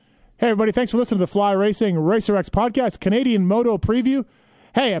Hey, everybody. Thanks for listening to the Fly Racing Racer X podcast, Canadian Moto Preview.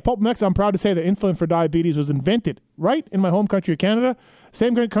 Hey, at Pulp MX, I'm proud to say that insulin for diabetes was invented right in my home country of Canada.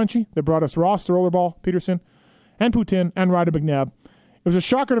 Same great country that brought us Ross, the Rollerball, Peterson, and Poutine, and Ryder McNabb. It was a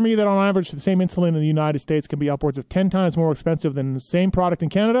shocker to me that on average, the same insulin in the United States can be upwards of 10 times more expensive than the same product in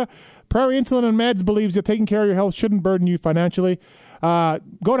Canada. Prairie Insulin and Meds believes that taking care of your health shouldn't burden you financially.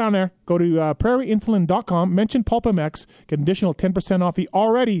 Go down there. Go to prairieinsulin.com. Mention Pulp MX. Get an additional 10% off the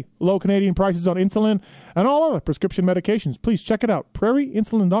already low Canadian prices on insulin and all other prescription medications. Please check it out.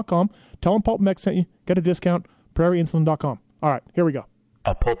 prairieinsulin.com. Tell them Pulp MX sent you. Get a discount. prairieinsulin.com. All right, here we go.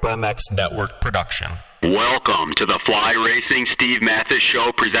 A Pulp MX Network production. Welcome to the Fly Racing Steve Matthes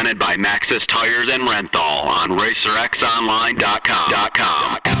Show, presented by Matthes Tires and Renthal on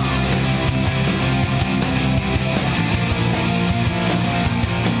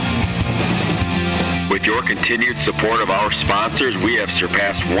RacerXOnline.com. With your continued support of our sponsors, we have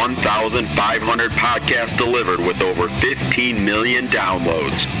surpassed 1,500 podcasts delivered with over 15 million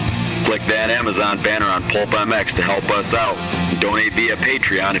downloads. Click that Amazon banner on Pulp MX to help us out. Donate via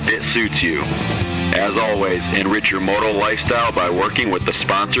Patreon if it suits you. As always, enrich your moto lifestyle by working with the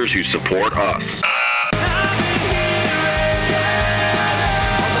sponsors who support us.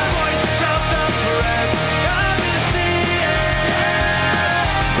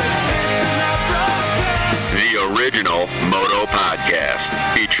 Original Moto Podcast,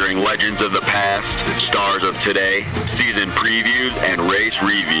 featuring legends of the past, stars of today, season previews and race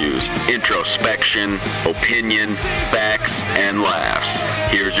reviews, introspection, opinion, facts, and laughs.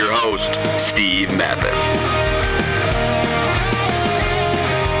 Here's your host, Steve Matthes.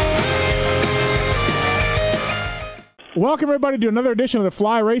 Welcome, everybody, to another edition of the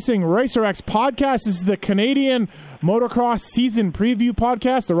Fly Racing Racer X podcast. This is the Canadian Motocross Season Preview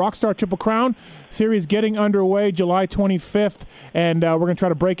podcast, the Rockstar Triple Crown series getting underway July 25th, and we're going to try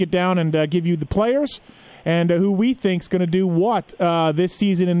to break it down and give you the players and who we think is going to do what this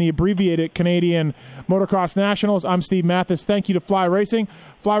season in the abbreviated Canadian Motocross Nationals. I'm Steve Matthes. Thank you to Fly Racing.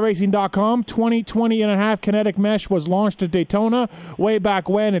 FlyRacing.com, 20.5 kinetic mesh was launched at Daytona way back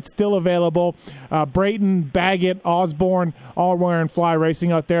when. It's still available. Brayton, Baggett, Osborne, all wearing Fly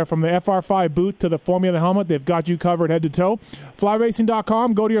Racing out there. From the FR5 boot to the Formula helmet, they've got you covered head to toe.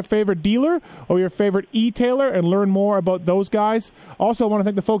 FlyRacing.com, go to your favorite dealer or your favorite e-tailer and learn more about those guys. Also, I want to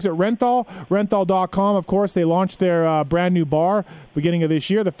thank the folks at Renthal. Renthal.com, of course, they launched their brand new bar beginning of this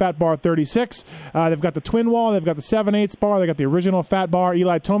year, the Fat Bar 36. They've got the Twin Wall, they've got the 7/8 bar, they've got the original Fat Bar.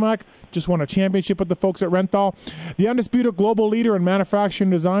 Eli Tomac just won a championship with the folks at Renthal. The undisputed global leader in manufacturing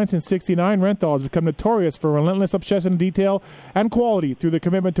design since '69, Renthal has become notorious for relentless obsession in detail and quality through the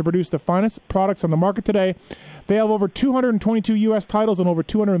commitment to produce the finest products on the market today. They have over 222 U.S. titles and over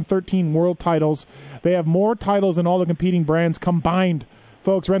 213 world titles. They have more titles than all the competing brands combined.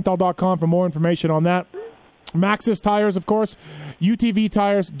 Folks, Renthal.com for more information on that. Maxxis tires, of course, UTV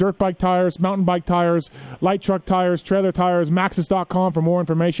tires, dirt bike tires, mountain bike tires, light truck tires, trailer tires, Maxxis.com for more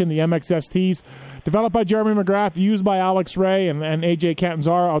information. The MXSTs, developed by Jeremy McGrath, used by Alex Ray and AJ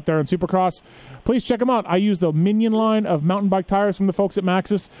Catanzaro out there in Supercross. Please check them out. I use the Minion line of mountain bike tires from the folks at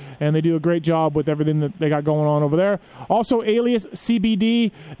Maxxis, and they do a great job with everything that they got going on over there. Also, Alias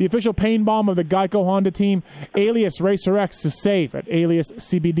CBD, the official pain bomb of the Geico Honda team. Alias Racer X is safe at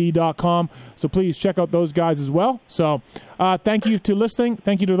aliascbd.com, so please check out those guys as well. So thank you to listening.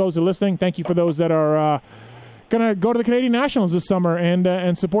 Thank you to those who are listening. Thank you for those that are going to go to the Canadian Nationals this summer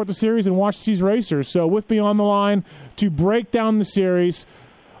and support the series and watch these racers. So with me on the line to break down the series,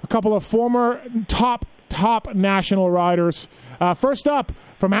 a couple of former top national riders. First up,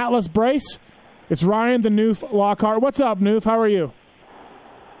 from Atlas Brace, it's Ryan the Newf Lockhart. What's up, Newf? How are you?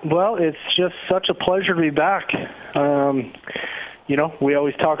 Well, it's just such a pleasure to be back. You know, we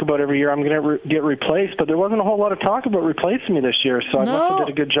always talk about every year I'm going to get replaced, but there wasn't a whole lot of talk about replacing me this year, so I must have did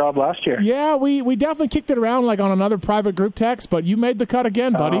a good job last year. Yeah, we definitely kicked it around like on another private group text, but you made the cut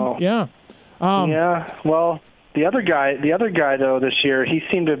again, buddy. Yeah. Yeah, well, the other guy though this year, he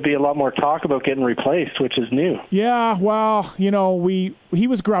seemed to be a lot more talk about getting replaced, which is new. Yeah, well, you know, he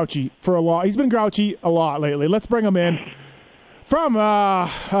was grouchy for a lot. He's been grouchy a lot lately. Let's bring him in. From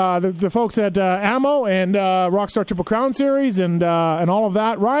the folks at Ammo and Rockstar Triple Crown Series and all of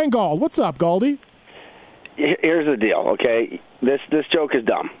that, Ryan Gauld. What's up, Gauldy? Here's the deal, okay? This joke is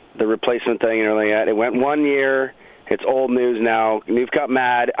dumb, the replacement thing and everything like that. It went 1 year. It's old news now. You've got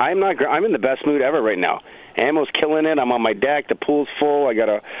mad. I'm in the best mood ever right now. Ammo's killing it. I'm on my deck. The pool's full. I got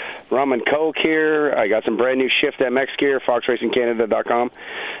a rum and coke here. I got some brand new Shift MX gear, foxracingcanada.com,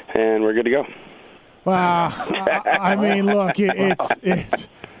 and we're good to go. Wow. I mean, look, it's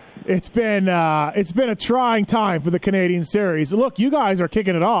It's been a trying time for the Canadian Series. Look, you guys are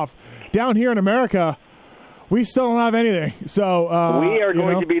kicking it off. Down here in America, we still don't have anything. So we are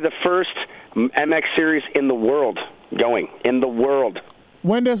going to be the first MX Series in the world going, in the world.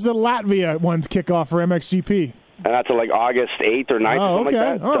 When does the Latvia ones kick off for MXGP? And that's like August 8th or 9th or something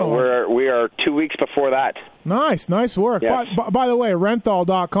like that. So we are 2 weeks before that. Nice work. Yes. By the way,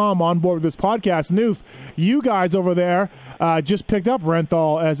 Renthal.com on board with this podcast. Newf, you guys over there just picked up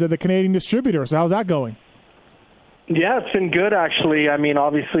Renthal as the Canadian distributor. So how's that going? Yeah, it's been good, actually. I mean,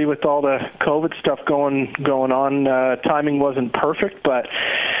 obviously, with all the COVID stuff going on, timing wasn't perfect, but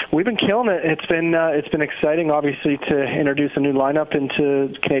we've been killing it. It's been exciting, obviously, to introduce a new lineup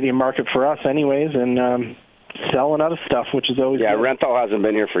into the Canadian market for us, anyways, and selling other stuff, which is always good. Renthal hasn't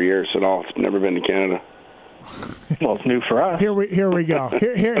been here for years at all. It's never been to Canada. Well, it's new for us. Here we go.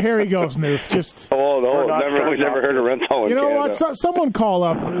 Here he goes, Newf. Just we've never heard of Renthal in You know Canada. what? Someone call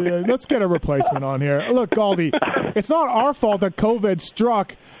up. Let's get a replacement on here. Look, Gauldy, it's not our fault that COVID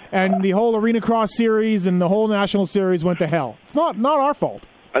struck and the whole Arena Cross Series and the whole National Series went to hell. It's not our fault.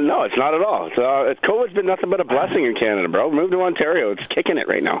 No, it's not at all. COVID's been nothing but a blessing in Canada, bro. Move to Ontario. It's kicking it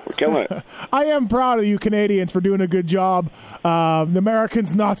right now. We're killing it. I am proud of you Canadians for doing a good job. The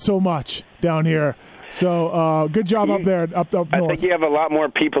Americans, not so much down here. So good job up there, up north. I think you have a lot more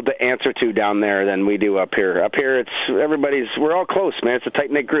people to answer to down there than we do up here. Up here, we're all close, man. It's a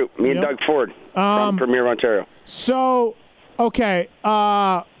tight-knit group. Me and Doug Ford from Premier Ontario. So, okay,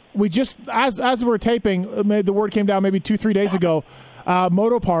 we just, as we're taping, the word came down maybe 2-3 days ago,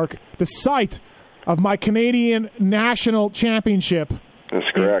 Moto Park, the site of my Canadian National Championship. That's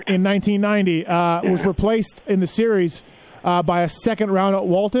correct. In 1990, was replaced in the series by a second round at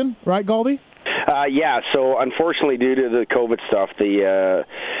Walton, right, Gauldy? So unfortunately, due to the COVID stuff,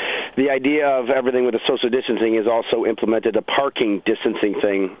 the idea of everything with the social distancing is also implemented a parking distancing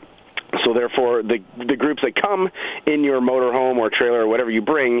thing. So therefore, the groups that come in your motorhome or trailer or whatever you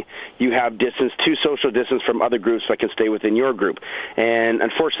bring, you have two social distance from other groups that can stay within your group. And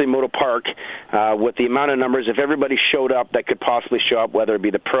unfortunately, Moto Park, with the amount of numbers, if everybody showed up that could possibly show up, whether it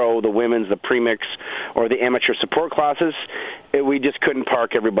be the pro, the women's, the premix, or the amateur support classes, we just couldn't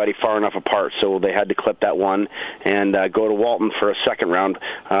park everybody far enough apart. So they had to clip that one and go to Walton for a second round.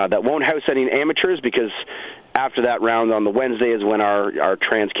 That won't house any amateurs because after that round on the Wednesday is when our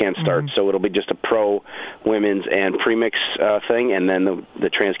trans can start. So it'll be just a pro, women's, and premix thing, and then the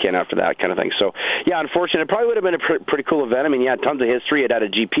trans can after that kind of thing. So, yeah, unfortunately, it probably would have been a pretty cool event. I mean, tons of history. It had a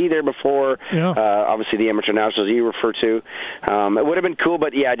GP there before. Yeah. Obviously, the Amateur Nationals you refer to. It would have been cool,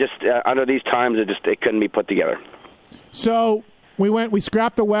 but, yeah, just under these times, it couldn't be put together. So we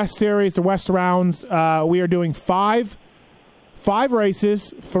scrapped the West Series, the West rounds. We are doing five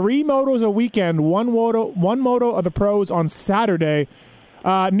races, 3 motos a weekend, one moto of the pros on Saturday.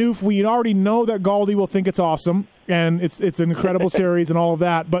 Newf, we already know that Gauldy will think it's awesome, and it's an incredible series and all of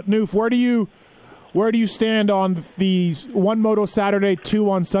that. But Newf, where do you stand on these 1 moto Saturday, 2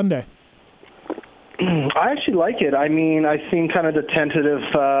 on Sunday? I actually like it. I mean, I've seen kind of the tentative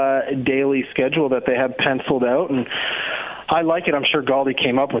daily schedule that they have penciled out, and I like it. I'm sure Gauldy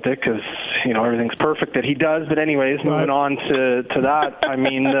came up with it because, everything's perfect that he does. But anyways, moving on to that, I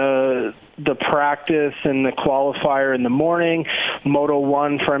mean, the practice and the qualifier in the morning, Moto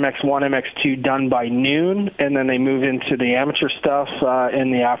 1 for MX1, MX2 done by noon, and then they move into the amateur stuff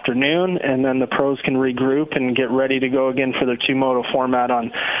in the afternoon, and then the pros can regroup and get ready to go again for their 2 moto format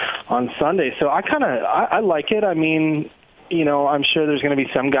on Sunday. So I like it. I mean, I'm sure there's going to be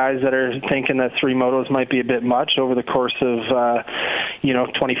some guys that are thinking that 3 motos might be a bit much over the course of,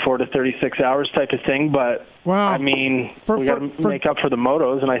 24 to 36 hours type of thing. But, I mean, we got to make up for the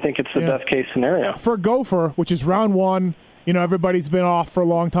motos, and I think it's the best case scenario. For Gopher, which is round 1, everybody's been off for a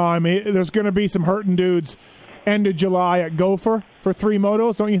long time. There's going to be some hurting dudes end of July at Gopher for 3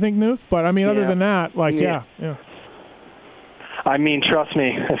 motos, don't you think, Newf? But, I mean, other than that, yeah. I mean, trust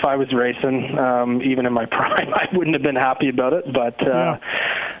me, if I was racing, even in my prime, I wouldn't have been happy about it. But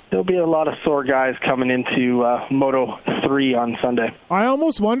there'll be a lot of sore guys coming into Moto 3 on Sunday. I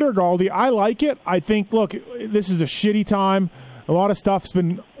almost wonder, Gauldy, I like it. I think, look, this is a shitty time. A lot of stuff's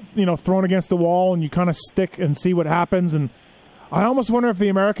been, thrown against the wall, and you kind of stick and see what happens. And I almost wonder if the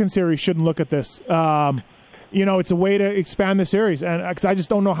American Series shouldn't look at this. It's a way to expand the series. And because I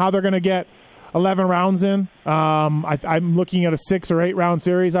just don't know how they're going to get 11 rounds in. I'm looking at a 6 or 8 round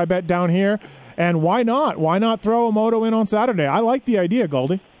series, I bet, down here. And why not? Why not throw a moto in on Saturday? I like the idea,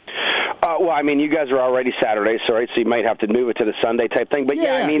 Gauldy. Well, I mean, you guys are already Saturday, so you might have to move it to the Sunday type thing. But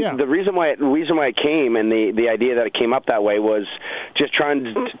the reason why it came, and the idea that it came up that way was just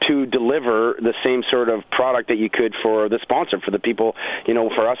trying to deliver the same sort of product that you could for the sponsor, for the people.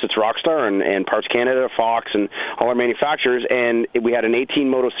 For us, it's Rockstar and Parts Canada, Fox, and all our manufacturers. And we had an 18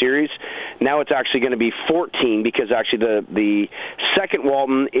 moto series. Now it's actually going to be 14 because actually the second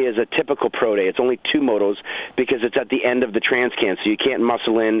Walton is a typical pro day. It's only 2 motos because it's at the end of the Transcan, so you can't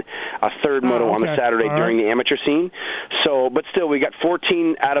muscle in a third moto on a Saturday during the amateur scene. So, but still, we got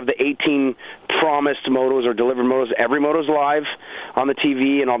 14 out of the 18 promised motos or delivered motos. Every moto's live on the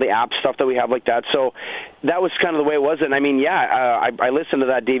TV and all the app stuff that we have like that. So that was kind of the way it was. And I mean, I listened to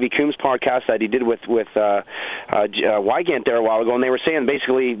that Davey Coombs podcast that he did with Wygant there a while ago, and they were saying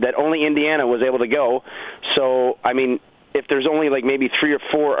basically that only Indiana was able to go. So, I mean, if there's only like maybe 3 or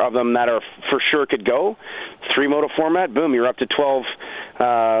 4 of them that are for sure could go, 3 moto format, boom, you're up to 12.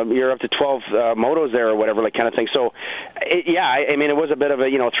 You're up to 12 motos there or whatever, like kind of thing. So, I mean, it was a bit of a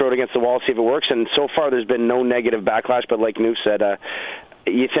throw it against the wall, see if it works. And so far, there's been no negative backlash. But like Newf said,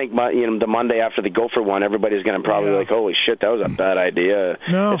 you think the Monday after the Gopher one, everybody's going to probably like, holy shit, that was a bad idea.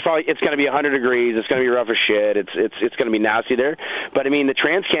 No. It's going to be 100 degrees. It's going to be rough as shit. It's going to be nasty there. But I mean, the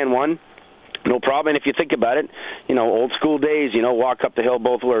Transcan one, no problem. And if you think about it, old school days, walk up the hill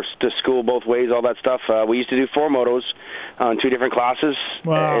to school both ways, all that stuff. We used to do 4 motos on 2 different classes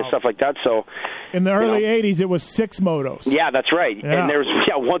and stuff like that. So in the early 80s, it was 6 motos. Yeah, that's right. Yeah. And there was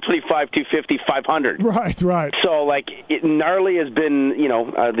 125, 250, 500. Right. So gnarly has been,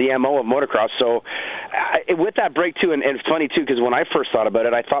 the MO of motocross. So with that break too, and it's funny too, because when I first thought about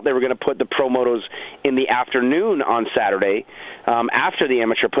it, I thought they were going to put the pro motos in the afternoon on Saturday after the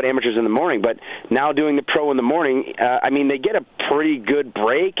amateur, put amateurs in the morning. But now doing the pro in the morning, I mean, they get a pretty good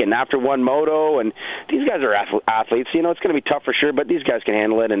break, and after one moto, and these guys are athletes. It's going to be tough for sure, but these guys can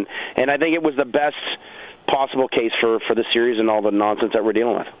handle it. And I think it was the best possible case for the series and all the nonsense that we're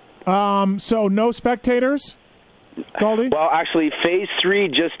dealing with. So no spectators, Gauldy? Well, actually, Phase 3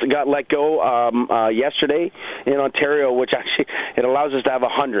 just got let go yesterday in Ontario, which actually it allows us to have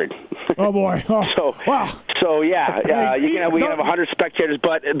 100. Oh boy! Oh, wow. So we can have 100 spectators,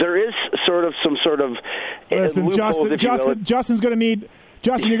 but there is some sort of listen, Justin's going to need.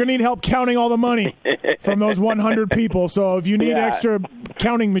 Justin, you're going to need help counting all the money from those 100 people. So if you need extra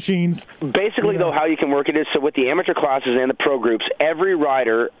counting machines. Basically, though, how you can work it is, so with the amateur classes and the pro groups, every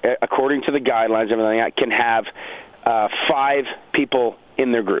rider, according to the guidelines and everything, can have 5 people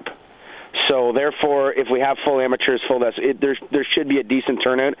in their group. So, therefore, if we have full amateurs, there should be a decent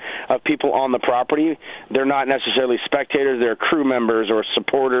turnout of people on the property. They're not necessarily spectators. They're crew members or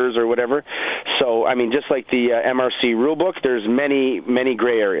supporters or whatever. So, I mean, just like the MRC rulebook, there's many, many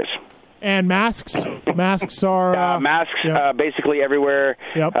gray areas. And masks? Masks are... basically everywhere.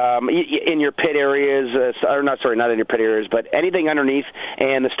 Yep. In your pit areas, not in your pit areas, but anything underneath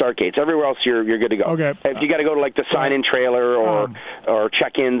and the start gates. Everywhere else, you're good to go. Okay. If you got to go to the sign-in trailer or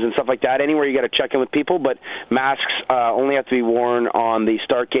check-ins and stuff like that, anywhere you got to check in with people, but masks only have to be worn on the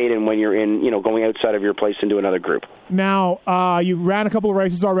start gate and when you're in, going outside of your place into another group. Now, you ran a couple of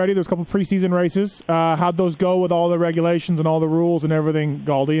races already. There's a couple of preseason races. How'd those go with all the regulations and all the rules and everything,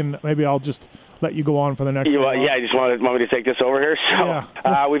 Gauldy? And maybe I'll just let you go on for the next one. Yeah, you just want me to take this over here?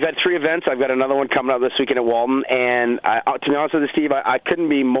 So we've had 3 events. I've got another one coming up this weekend at Walton. And to be honest with you, Steve, I couldn't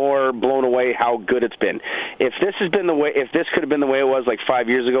be more blown away how good it's been. If this could have been the way it was 5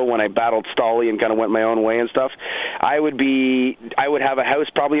 years ago when I battled Stolly and kind of went my own way and stuff, I would have a house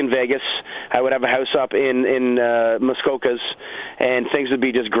probably in Vegas. I would have a house up in Muskokas, and things would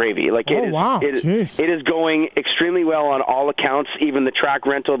be just gravy. It is going extremely well on all accounts, even the track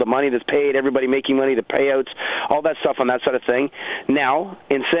rental, the money that's paid, everybody making money, the payouts, all that stuff on that side of thing. Now,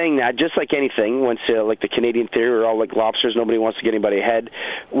 in saying that, just like anything, once the Canadian theory, we're all like lobsters, nobody wants to get anybody ahead,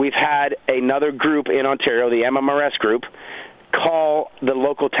 we've had another group in Ontario, the MMRS group, call the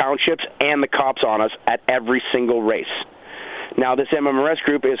local townships and the cops on us at every single race. Now, this MMRS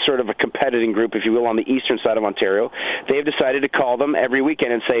group is sort of a competing group, if you will, on the eastern side of Ontario. They've decided to call them every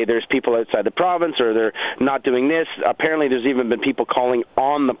weekend and say there's people outside the province or they're not doing this. Apparently, there's even been people calling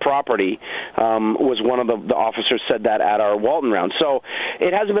on the property, was one of the officers said that at our Walton round. So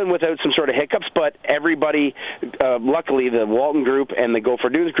it hasn't been without some sort of hiccups, but everybody, luckily, the Walton group and the Go for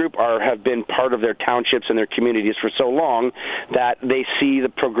Dunes group have been part of their townships and their communities for so long that they see the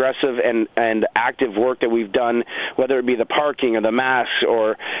progressive and active work that we've done, whether it be the park parking or the masks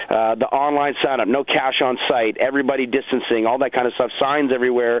or the online sign-up, no cash on site, everybody distancing, all that kind of stuff, signs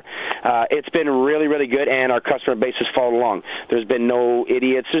everywhere. It's been really, really good, and our customer base has followed along. There's been no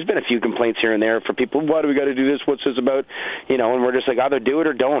idiots. There's been a few complaints here and there for people, why do we got to do this? What's this about? And we're just like, either do it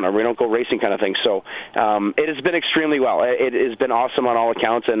or don't, or we don't go racing kind of thing. So it has been extremely well. It has been awesome on all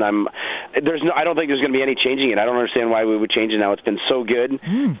accounts, and I don't think there's going to be any changing it. I don't understand why we would change it now. It's been so good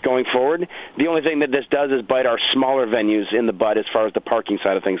going forward. The only thing that this does is bite our smaller venues in the butt as far as the parking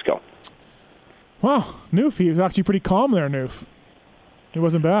side of things go. Well, Newf, he was actually pretty calm there, Newf. It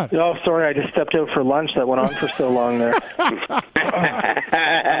wasn't bad. Oh, sorry, I just stepped out for lunch. That went on for so long there. I'm good,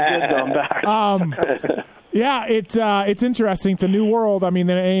 though. I'm back. Yeah, it's interesting. It's a new world. I mean,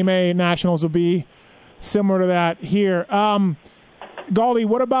 the AMA Nationals will be similar to that here. Gauldy,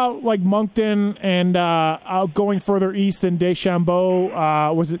 what about like Moncton and going further east in Deschambault?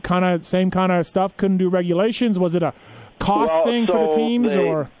 Was it kind of same kind of stuff? Couldn't do regulations? Was it a cost thing for the teams,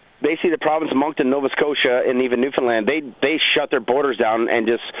 or? Basically, the province of Moncton, Nova Scotia, and even Newfoundland, they shut their borders down and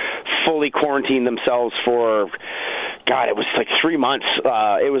just fully quarantined themselves for, God, it was like 3 months.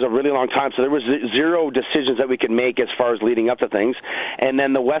 It was a really long time. So there was zero decisions that we could make as far as leading up to things. And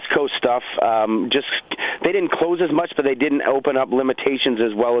then the West Coast stuff, they didn't close as much, but they didn't open up limitations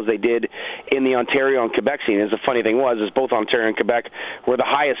as well as they did in the Ontario and Quebec scene. As the funny thing was, is both Ontario and Quebec were the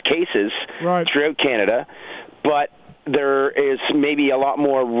highest cases throughout Canada, but there is maybe a lot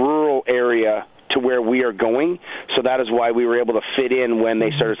more rural area to where we are going, so that is why we were able to fit in when they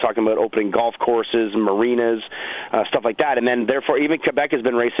started talking about opening golf courses, marinas, stuff like that. And then, therefore, even Quebec has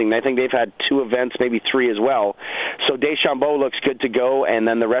been racing. I think they've had 2 events, maybe 3 as well. So Deschambault looks good to go, and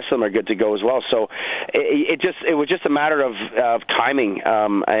then the rest of them are good to go as well. So it was just a matter of timing.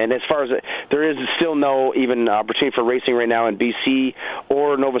 And as far as there is still no even opportunity for racing right now in BC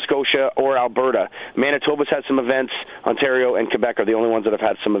or Nova Scotia or Alberta. Manitoba's had some events. Ontario and Quebec are the only ones that have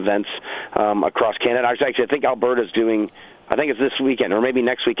had some events across Canada. Actually, I think Alberta's doing, I think it's this weekend or maybe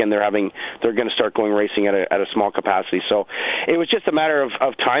next weekend they're going to start going racing at a small capacity. So it was just a matter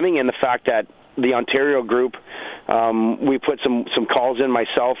of timing and the fact that the Ontario group, we put some calls in,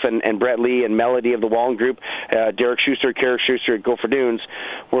 myself and Brett Lee and Melody of the Wallen group, Derek Schuster, Carrick Schuster at Gopher Dunes,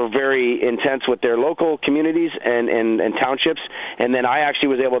 were very intense with their local communities and townships. And then I actually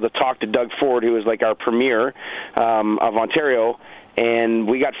was able to talk to Doug Ford, who was like our premier of Ontario, and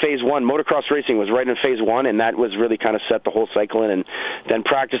we got phase 1. Motocross racing was right in phase 1, and that was really kind of set the whole cycle in. And then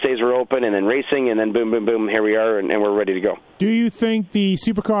practice days were open, and then racing, and then boom, boom, boom, here we are, and we're ready to go. Do you think the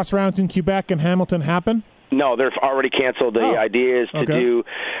Supercross rounds in Quebec and Hamilton happen? No, they're already canceled. The idea is to do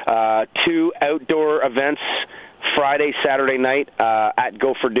 2 outdoor events Friday, Saturday night at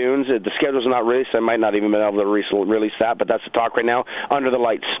Gopher Dunes. The schedule's not released. I might not even be able to release that, but that's the talk right now, under the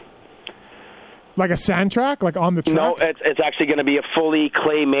lights. Like a sand track, like on the track? No, it's actually going to be a fully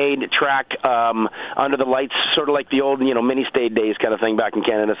clay-made track under the lights, sort of like the old, mini stage days kind of thing back in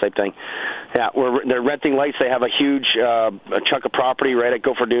Canada type thing. Yeah, they're renting lights. They have a huge a chunk of property right at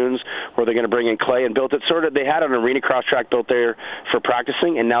Gopher Dunes where they're going to bring in clay and built it. They had an arena cross track built there for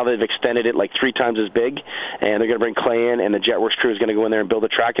practicing, and now they've extended it like 3 times as big, and they're going to bring clay in, and the Jetworks crew is going to go in there and build a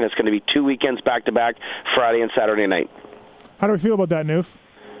track, and it's going to be 2 weekends back-to-back, Friday and Saturday night. How do we feel about that, Newf?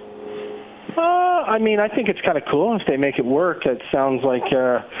 I mean, I think it's kind of cool if they make it work. It sounds like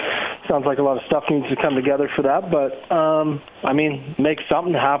a lot of stuff needs to come together for that. But I mean, make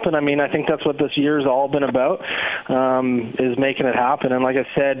something happen. I mean, I think that's what this year's all been about, is making it happen. And like I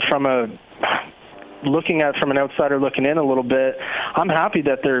said, from looking at it from an outsider looking in a little bit, I'm happy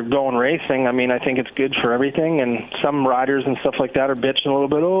that they're going racing. I mean, I think it's good for everything, and some riders and stuff like that are bitching a little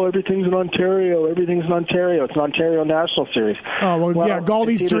bit, everything's in Ontario. It's an Ontario National Series. Oh, well yeah,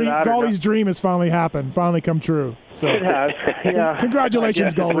 Gauldy's dream has finally happened, finally come true. So. It has, yeah.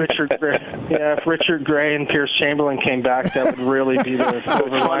 Congratulations, Gauldy. If Richard Gray and Pierce Chamberlain came back, that would really be the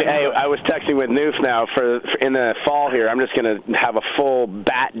silver lining. Hey, I was texting with Newf now for in the fall here. I'm just going to have a full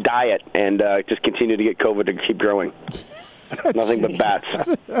bat diet and just continue to get COVID to keep growing. Nothing but bats.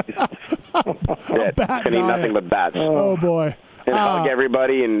 Bat eat nothing but bats. Oh boy. And hug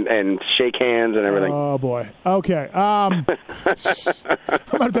everybody and shake hands and everything. Oh boy. Okay. I'm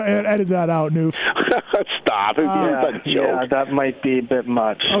about to edit that out, Newf. Stop. Yeah, that might be a bit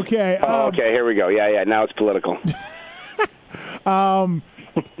much. Okay. Okay, here we go. Yeah, now it's political.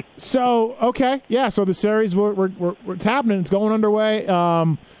 So, okay. Yeah, so the series, it's happening. It's going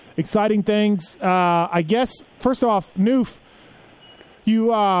underway. Exciting things. I guess, first off, Newf,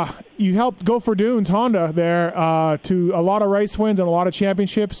 you helped Gopher Dunes, Honda, there to a lot of race wins and a lot of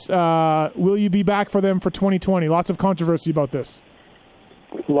championships. Will you be back for them for 2020? Lots of controversy about this.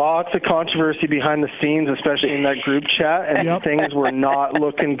 Lots of controversy behind the scenes, especially in that group chat, and things were not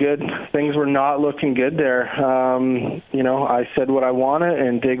looking good. Things were not looking good there. I said what I wanted,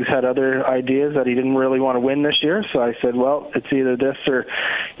 and Diggs had other ideas that he didn't really want to win this year. So I said, well, it's either this or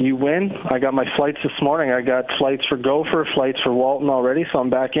you win. I got my flights this morning. I got flights for Gopher, flights for Walton already, so I'm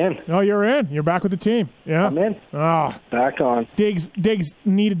back in. Oh, you're in. You're back with the team. Yeah, I'm in. Back on. Diggs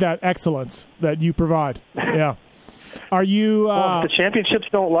needed that excellence that you provide. Yeah. Are you... the championships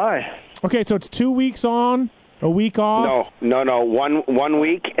don't lie. Okay, so it's 2 weeks on, a week off? No. 1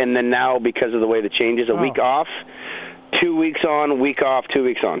 week, and then now, because of the way the changes, a week off, 2 weeks on, week off, 2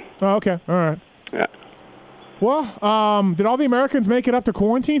 weeks on. Oh, okay. All right. Yeah. Well, did all the Americans make it up to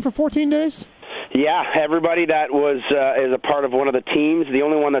quarantine for 14 days? Yeah, everybody that was is a part of one of the teams. The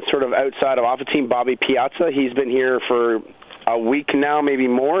only one that's sort of outside of off the team, Bobby Piazza, he's been here for a week now, maybe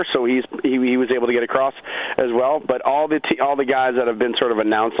more, so he was able to get across as well. But all the guys that have been sort of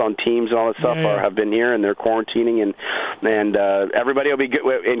announced on teams and all that stuff have been here, and they're quarantining, and everybody will be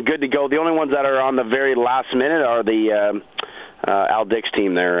good to go. The only ones that are on the very last minute are the Al Dick's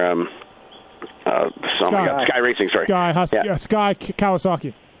team there. Sky Racing, sorry. Sky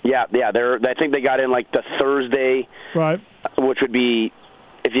Kawasaki. Yeah. I think they got in like the Thursday, right? Which would be.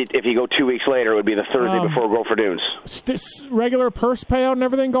 If you go 2 weeks later, it would be the Thursday before Gopher Dunes. This regular purse payout and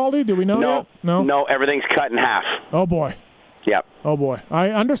everything, Gauldy? Do we know yet? No, everything's cut in half. Oh, boy. Yeah. Oh, boy.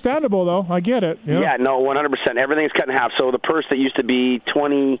 Understandable, though. I get it. Yeah, no, 100%. Everything's cut in half. So the purse that used to be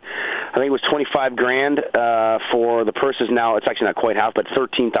 $25 grand for the purse is now, it's actually not quite half, but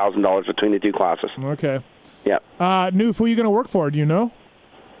 $13,000 between the two classes. Okay. Yeah. Newf, who are you going to work for? Do you know?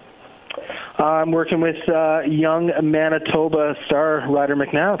 I'm working with young Manitoba star Ryder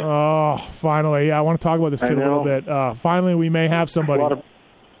McNabb. Oh, finally. Yeah, I want to talk about this kid a little bit. Finally, we may have somebody.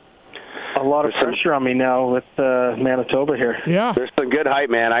 A lot of pressure on me now with Manitoba here. Yeah. There's some good hype,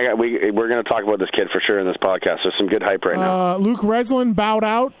 man. We're going to talk about this kid for sure in this podcast. There's some good hype right now. Luke Reslin bowed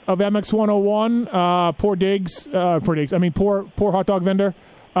out of MX 101. Poor Diggs. I mean, poor hot dog vendor.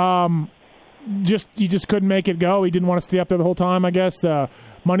 He just couldn't make it go. He didn't want to stay up there the whole time, I guess.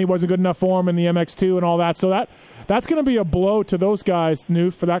 Money wasn't good enough for him in the MX2 and all that. So that's going to be a blow to those guys,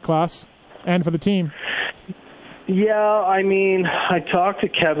 Newf, for that class and for the team. Yeah, I mean, I talked to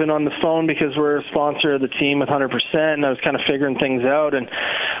Kevin on the phone because we're a sponsor of the team with 100%, and I was kind of figuring things out and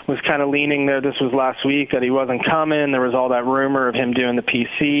was kind of leaning there. This was last week that he wasn't coming. There was all that rumor of him doing the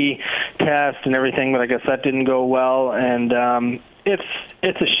PC test and everything, but I guess that didn't go well. And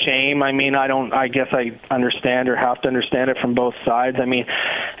it's a shame. I mean, I guess I understand or have to understand it from both sides. I mean,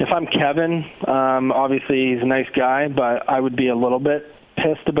 if I'm Kevin, obviously he's a nice guy, but I would be a little bit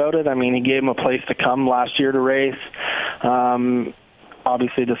pissed about it. I mean, he gave him a place to come last year to race.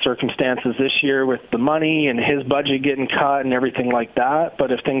 Obviously the circumstances this year with the money and his budget getting cut and everything like that.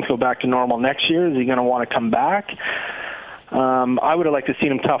 But if things go back to normal next year, is he going to want to come back? I would have liked to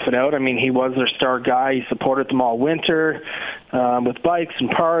seen him tough it out. I mean, he was their star guy. He supported them all winter with bikes and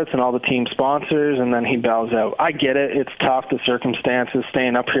parts and all the team sponsors, and then he bows out. I get it. It's tough, the circumstances,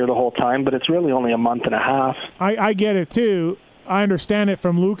 staying up here the whole time, but it's really only a month and a half. I get it, too. I understand it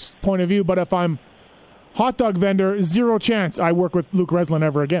from Luke's point of view, but if I'm hot dog vendor, zero chance I work with Luke Reslin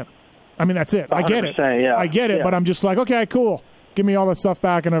ever again. I mean, that's it. I get it. Yeah. I get it, but I'm just like, okay, cool. Give me all the stuff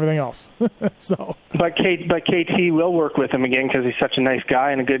back and everything else. But KT will work with him again because he's such a nice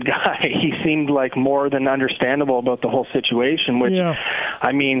guy and a good guy. He seemed like more than understandable about the whole situation, which,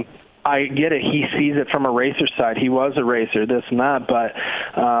 I mean, I get it. He sees it from a racer side. He was a racer, this and that, but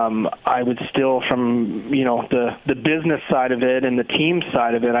I would still, from the business side of it and the team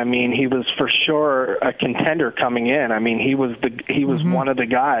side of it, I mean, he was for sure a contender coming in. I mean, he was one of the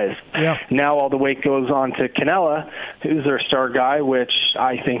guys. Yeah. Now all the weight goes on to Canella, who's their star guy, which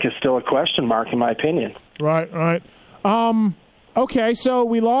I think is still a question mark in my opinion. Right. Okay, so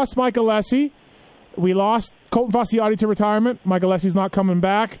we lost Mike Alessi. We lost Colton Fasciotti to retirement. Mike Alessi's not coming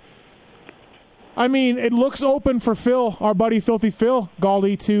back. I mean, it looks open for Phil, our buddy Filthy Phil,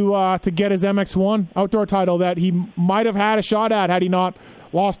 Gauldy, to get his MX1 outdoor title that he might have had a shot at had he not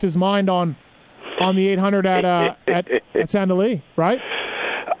lost his mind on the 800 at Saint Denis, right?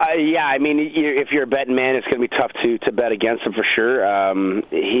 Yeah, I mean, if you're a betting man, it's going to be tough to bet against him for sure.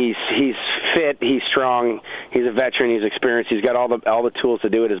 He's fit, he's strong, he's a veteran, he's experienced, he's got all the tools to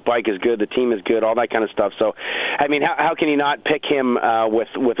do it. His bike is good, the team is good, all that kind of stuff. So, I mean, how can you not pick him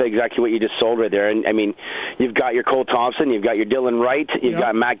with exactly what you just sold right there? And I mean, you've got your Cole Thompson, you've got your Dylan Wright, you've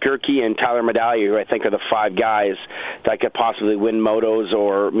got Matt Gerke and Tyler Medaglia, who I think are the 5 guys that could possibly win motos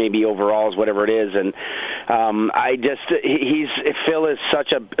or maybe overalls, whatever it is. And Phil is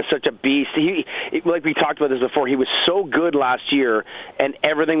such a beast. He, like we talked about this before, he was so good last year, and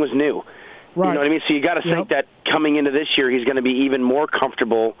everything was new. Right. You know what I mean? So you got to think that coming into this year, he's going to be even more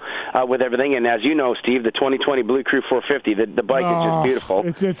comfortable with everything. And as you know, Steve, the 2020 Blue Crew 450, the bike is just beautiful.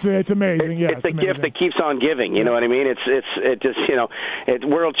 It's amazing. It's a gift that keeps on giving. You know what I mean? It just it's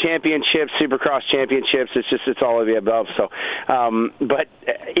World Championships, Supercross Championships. It's all of the above. So, I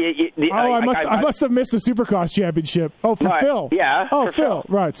must have missed the Supercross Championship. Oh, for Phil. Yeah. Oh, Phil.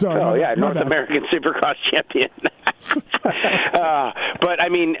 Right. Sorry. Oh, yeah, North American Supercross champion. But I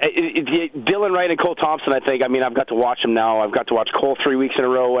mean, Dylan Wright and Cole Thompson, I think. I mean, I've got to watch them now. I've got to watch Cole 3 weeks in a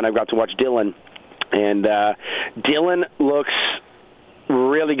row, and I've got to watch Dylan. And Dylan looks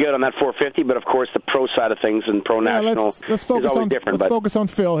really good on that 450, but of course the pro side of things and pro national let's focus on different. Let's focus on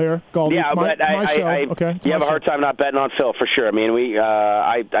Phil here, Gauldy. Yeah, it's my show. Okay, you have a hard time not betting on Phil for sure. I mean,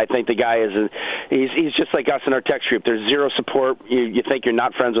 I think the guy he's just like us in our text group. There's zero support. You think you're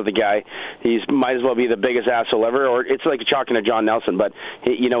not friends with the guy. He might as well be the biggest asshole ever, or it's like chalking to John Nelson, but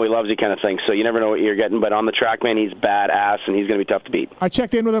he loves you kind of thing. So you never know what you're getting. But on the track, man, he's badass, and he's going to be tough to beat. I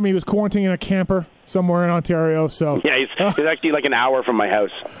checked in with him. He was quarantining in a camper somewhere in Ontario. So yeah, he's actually like an hour from my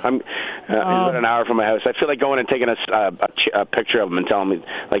house. He's about an hour from my house. I feel like going and taking a picture of him and telling me,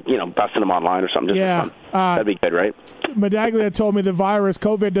 like, busting him online or something. Just for fun. That'd be good, right? Medaglia told me the virus,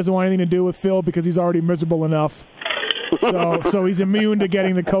 COVID, doesn't want anything to do with Phil because he's already miserable enough. So he's immune to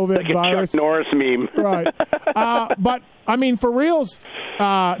getting the COVID like virus. Chuck Norris meme. Right. But, I mean, for reals,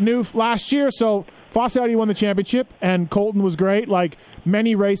 Newf, last year, so Foss already won the championship, and Colton was great. Like,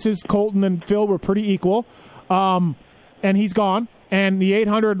 many races, Colton and Phil were pretty equal. And he's gone. And the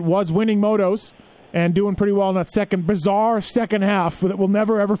 800 was winning motos and doing pretty well in that bizarre second half that we'll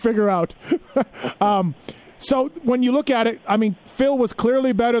never, ever figure out. So when you look at it, I mean, Phil was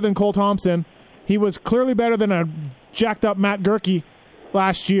clearly better than Cole Thompson. He was clearly better than a jacked-up Matt Gerke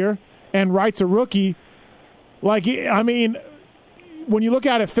last year, and Wright's a rookie. Like, I mean, when you look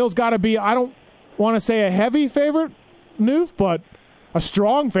at it, Phil's got to be, I don't want to say a heavy favorite, Newf, but a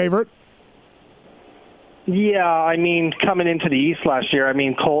strong favorite. Yeah, I mean, coming into the East last year, I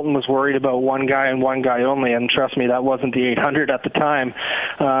mean, Colton was worried about one guy and one guy only, and trust me, that wasn't the 800 at the time.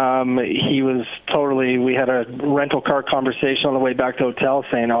 He was we had a rental car conversation on the way back to the hotel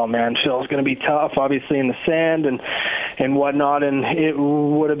saying, oh man, Phil's going to be tough, obviously in the sand and whatnot, and it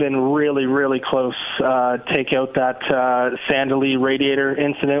would have been really, really close. Take out that Sandali radiator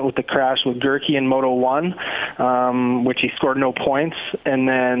incident with the crash with Gerke in Moto 1, which he scored no points, and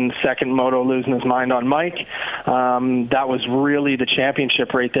then second Moto losing his mind on Mike. That was really the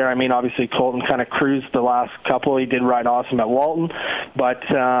championship right there. I mean, obviously Colton kind of cruised the last couple. He did ride awesome at Walton, but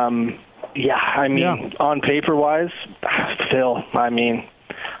on paper-wise, Phil, I mean,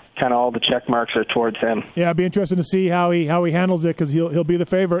 kind of all the check marks are towards him. Yeah, it'd be interesting to see how he handles it because he'll be the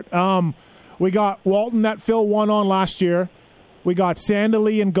favorite. We got Walton that Phil won on last year. We got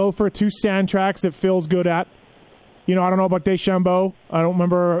Sandali and Gopher, 2 sand tracks that Phil's good at. I don't know about Deschambault. I don't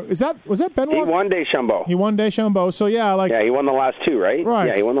remember. Was that Benoit? He won Deschambault. He won the last 2, right? Right.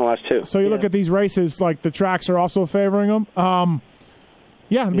 Yeah, he won the last 2. So you look at these races, like the tracks are also favoring him.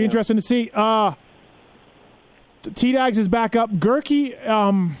 It'd be interesting to see. T-Dags is back up.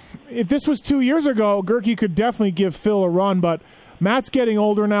 Gerke, if this was 2 years ago, Gerke could definitely give Phil a run, but Matt's getting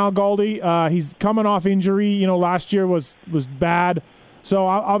older now, Gauldy. He's coming off injury. Last year was bad. So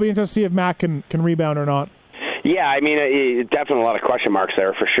I'll be interested to see if Matt can rebound or not. Yeah, I mean, definitely a lot of question marks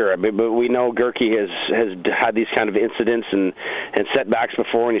there for sure. But we know Gerke has had these kind of incidents and setbacks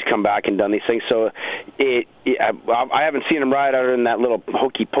before, and he's come back and done these things. So I haven't seen him ride other than that little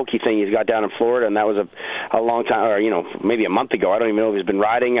hokey pokey thing he's got down in Florida, and that was a long time, or maybe a month ago. I don't even know if he's been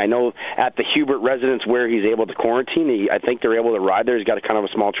riding. I know at the Hubert residence where he's able to quarantine, I think they're able to ride there. He's got a kind of a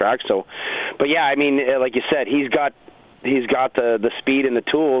small track. So, but yeah, I mean, like you said, he's got the speed and the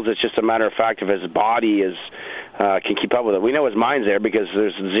tools. It's just a matter of fact if his body can keep up with it. We know his mind's there because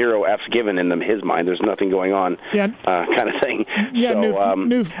there's 0 F's given in his mind. There's nothing going on, kind of thing. Yeah, so,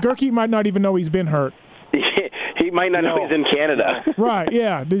 Newf, Gerke might not even know he's been hurt. He might not know he's in Canada. Right,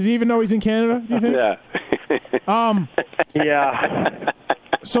 yeah. Does he even know he's in Canada, do you think? Yeah. Yeah.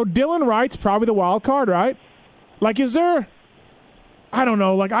 So Dylan Wright's probably the wild card, right? Like, is there... I don't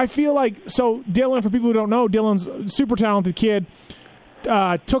know. Like, I feel like... So, Dylan, for people who don't know, Dylan's a super talented kid.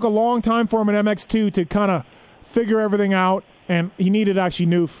 took a long time for him in MX2 to kind of figure everything out, and he needed actually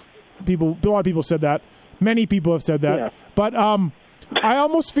Newf. A lot of people said that. Many people have said that. Yeah. But I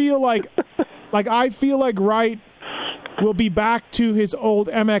almost feel like Wright will be back to his old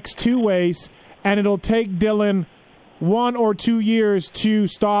MX2 ways, and it'll take Dylan 1 or 2 years to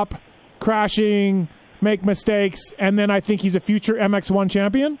stop crashing, make mistakes, and then I think he's a future MX1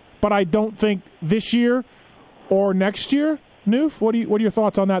 champion. But I don't think this year or next year. Newf, what are your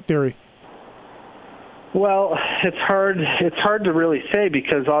thoughts on that theory? Well, it's hard to really say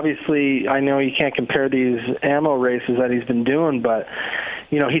because obviously I know you can't compare these ammo races that he's been doing, but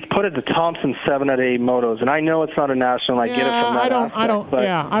he's put it to Thompson 7 out of 8 motos, and I know it's not a national. I get it from that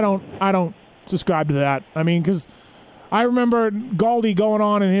I don't subscribe to that. I mean, because I remember Gauldy going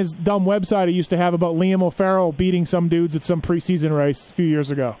on in his dumb website he used to have about Liam O'Farrell beating some dudes at some preseason race a few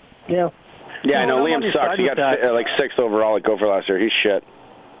years ago. Yeah. Yeah, I know Liam sucks. He got like 6th overall at Gopher last year. He's shit.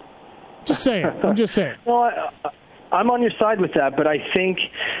 Just saying. I'm just saying. Well, I'm on your side with that, but I think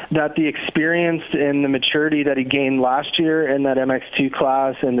that the experience and the maturity that he gained last year in that MX2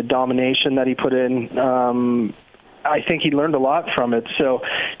 class and the domination that he put in, I think he learned a lot from it. So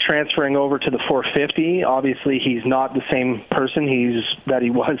transferring over to the 450, obviously he's not the same person that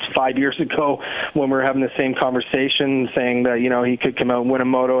he was 5 years ago when we were having the same conversation saying that, he could come out and win a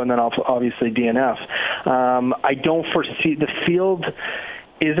moto and then obviously DNF. I don't foresee the field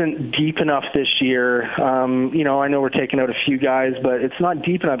isn't deep enough this year. I know we're taking out a few guys, but it's not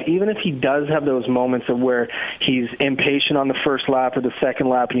deep enough. Even if he does have those moments of where he's impatient on the first lap or the second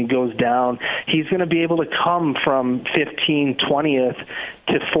lap and he goes down, he's going to be able to come from 15th, 20th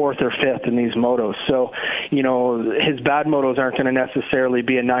to 4th or 5th in these motos. So, his bad motos aren't going to necessarily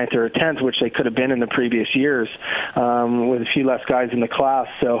be a 9th or a 10th, which they could have been in the previous years with a few less guys in the class.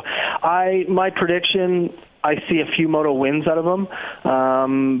 So my prediction, I see a few moto wins out of him,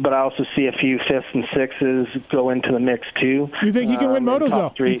 but I also see a few 5th and 6s go into the mix too. You think he can win motos,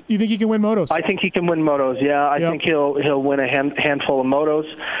 though? You think he can win motos? I think he can win motos. Yeah, I think he'll win a handful of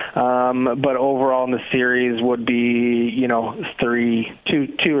motos, but overall in the series would be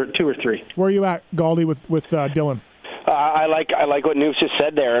two or three. Where are you at, Gauldy, with Dylan? I like what Newf just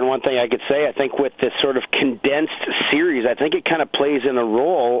said there, and one thing I could say, I think with this sort of condensed series, I think it kind of plays in the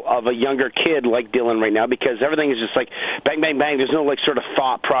role of a younger kid like Dylan right now, because everything is just like bang, bang, bang. There's no like sort of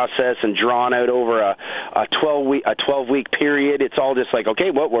thought process and drawn out over a 12-week period. It's all just like,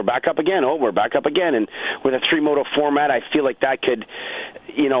 okay, well, we're back up again. Oh, we're back up again. And with a 3-moto format, I feel like that could,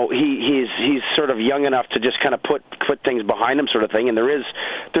 he's sort of young enough to just kind of put things behind him, sort of thing. And there's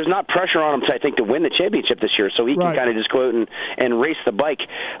not pressure on him to win the championship this year, so he can kind of just go out and race the bike.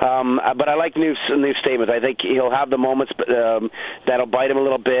 But I like Newf's statement. I think he'll have the moments that'll bite him a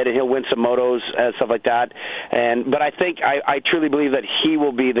little bit, and he'll win some motos and stuff like that. But I think I truly believe that he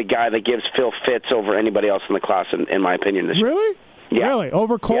will be the guy that gives Phil fits over anybody else in the class, in my opinion. This year. Really? Yeah. Really?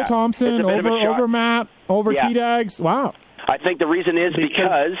 Over Cole Thompson, over Matt, over T-Dags? Wow. I think the reason is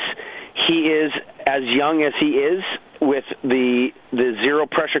because he is as young as he is, with the zero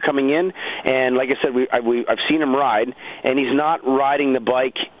pressure coming in, and like I said, I've seen him ride, and he's not riding the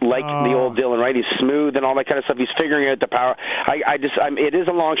bike like the old Dylan, right? He's smooth and all that kind of stuff. He's figuring out the power. It is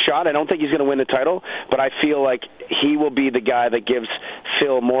a long shot. I don't think he's going to win the title, but I feel like he will be the guy that gives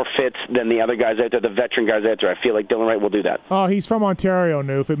Phil more fits than the other guys out there, the veteran guys out there. I feel like Dylan Wright will do that. Oh, he's from Ontario,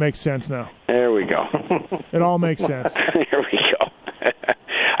 Newf. It makes sense now. There we go. It all makes sense. There we go.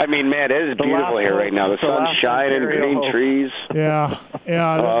 I mean, man, it is beautiful here right now. The sun's shining, green trees. Yeah.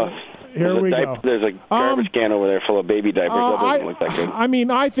 Here we go. There's a garbage can over there full of baby diapers. That doesn't look that good. I mean,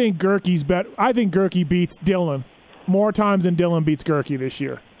 I think Gerke beats Dylan more times than Dylan beats Gerke this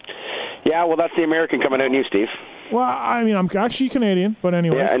year. Yeah, well, that's the American coming out new, Steve. Well, I mean, I'm actually Canadian, but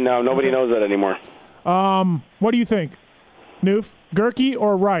anyways. Yeah, no, nobody knows that anymore. What do you think? Newf, Gerke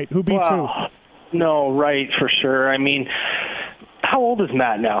or Wright? Who beats who? No, Wright for sure. I mean, how old is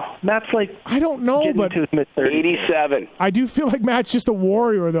Matt now? Matt's like, I don't know, but to his mid-30s. 87. I do feel like Matt's just a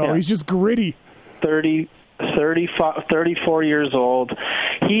warrior, though. Yeah. He's just gritty. 34 years old.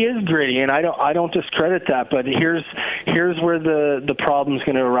 He is gritty, and I don't discredit that. But here's where the problem's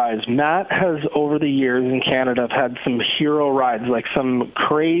going to arise. Matt has, over the years in Canada, had some hero rides, like some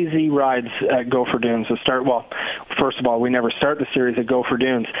crazy rides at Gopher Dunes. First of all, we never start the series at Gopher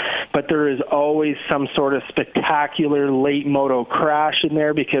Dunes, but there is always some sort of spectacular late moto crash in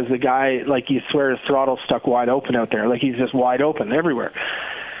there because the guy, like, you swear his throttle's stuck wide open out there. Like, he's just wide open everywhere.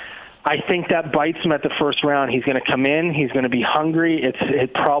 I think that bites him at the first round. He's going to come in. He's going to be hungry.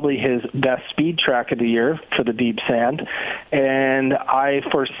 It's probably his best speed track of the year for the deep sand. And I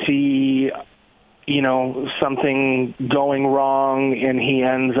foresee something going wrong and he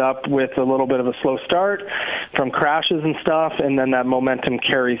ends up with a little bit of a slow start from crashes and stuff, and then that momentum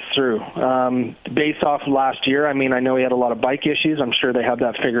carries through. Based off of last year, I know he had a lot of bike issues. I'm sure they have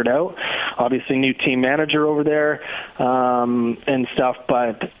that figured out. Obviously, new team manager over there and stuff,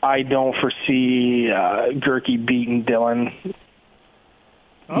 but I don't foresee Gerke beating Dylan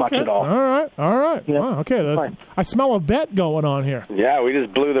much at all. All right. Yeah. Wow, okay, I smell a bet going on here. Yeah, we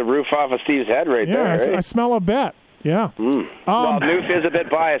just blew the roof off of Steve's head there. Right? I smell a bet. Yeah. Well, Newf is a bit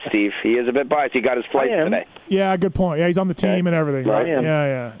biased, Steve. He is a bit biased. He got his flight today. Yeah, good point. Yeah, he's on the team and everything. Right?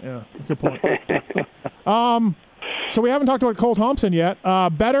 Yeah. That's a good point. So we haven't talked about Cole Thompson yet.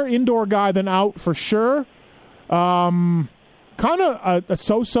 Better indoor guy than out for sure. Kind of a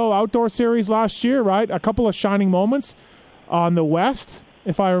so-so outdoor series last year, right? A couple of shining moments on the West,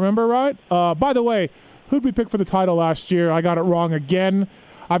 if I remember right. By the way, who'd we pick for the title last year? I got it wrong again.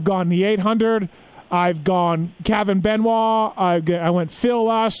 I've gone the 800. I've gone Kevin Benoit. I went Phil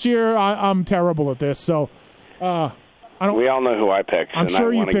last year. I'm terrible at this, so I don't. We all know who I picked. I'm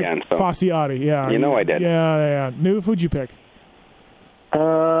sure you picked again, so. Fasciotti. Yeah, I did. Yeah. Newf, who'd you pick?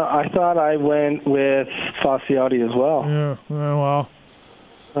 I thought I went with Fasciotti as well. Yeah. Well,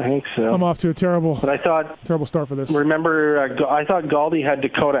 I think so. I'm off to a terrible start for this. Remember, I thought Gauldy had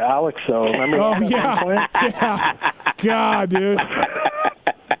Dakota Alex, though. Remember? Yeah. God, dude.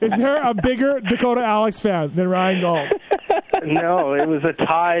 Is there a bigger Dakota Alex fan than Ryan Gauld? No, it was a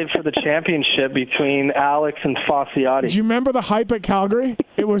tie for the championship between Alex and Fasciotti. Do you remember the hype at Calgary?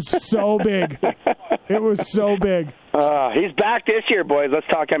 It was so big. He's back this year, boys. Let's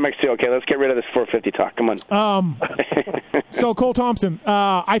talk MX2. Okay, let's get rid of this 450 talk. Come on. So Cole Thompson,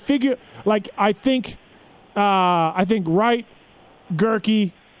 I think Wright,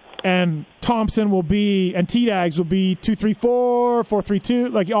 Gerke, and Thompson will be, and T-Dags will be 2-3-4,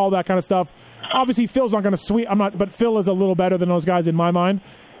 4-3-2, like all that kind of stuff. Obviously, Phil's not going to sweep. But Phil is a little better than those guys in my mind.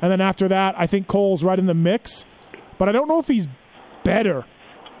 And then after that, I think Cole's right in the mix. But I don't know if he's better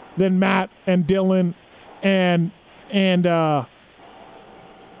than Matt and Dylan and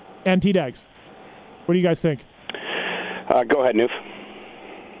T-Dags. What do you guys think? Go ahead, Newf.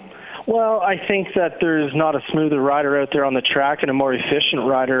 Well, I think that there's not a smoother rider out there on the track and a more efficient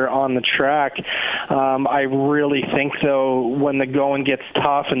rider on the track. I really think, though, when the going gets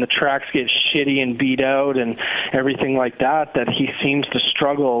tough and the tracks get shitty and beat out and everything like that, that he seems to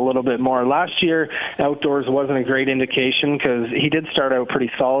struggle a little bit more. Last year, outdoors wasn't a great indication because he did start out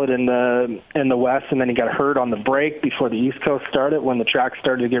pretty solid in the West, and then he got hurt on the break before the East Coast started when the track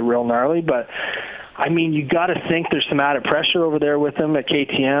started to get real gnarly. But you got to think there's some added pressure over there with him at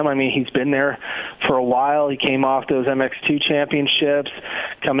KTM. He's been there for a while. He came off those MX2 championships,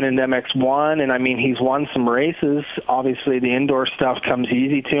 coming into MX1, and he's won some races. Obviously, the indoor stuff comes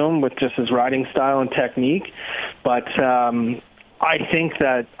easy to him with just his riding style and technique. But I think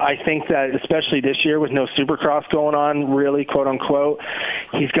that especially this year with no Supercross going on, really, quote unquote,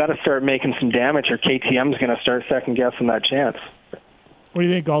 he's got to start making some damage, or KTM's going to start second guessing that chance. What do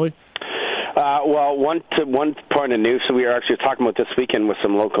you think, Gauldy? Well, one point of news, so we were actually talking about this weekend with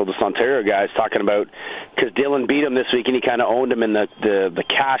some local Ontario guys talking about, because Dylan beat him this week and he kind of owned him in the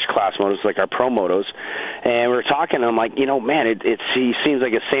cash class motos, like our pro motos, and we were talking and I'm like, man, he seems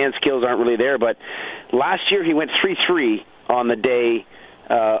like his sand skills aren't really there, but last year he went 3-3 on the day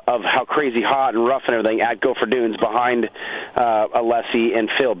of how crazy hot and rough and everything at Gopher Dunes behind Alessi and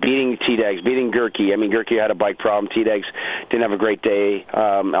Phil, beating T-Dags, beating Gerke. Gerke had a bike problem. T-Dags didn't have a great day,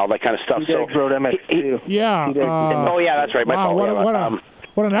 all that kind of stuff. T-Dags rode MX2. Yeah. Oh, yeah, that's right. My fault.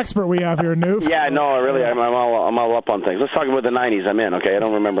 What an expert we have here, Newf. Yeah, no, really, I'm all up on things. Let's talk about the 90s. I'm in, okay? I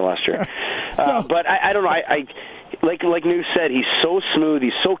don't remember last year. But I don't know. Like Newf said, he's so smooth,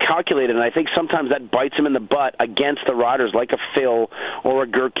 he's so calculated, and I think sometimes that bites him in the butt against the riders like a Phil or a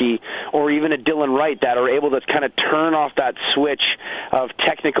Gerke or even a Dylan Wright that are able to kind of turn off that switch of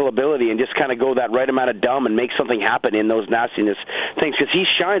technical ability and just kind of go that right amount of dumb and make something happen in those nastiness things. Because he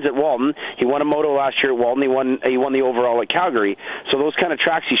shines at Walton. He won a moto last year at Walton. He won the overall at Calgary. So those kind of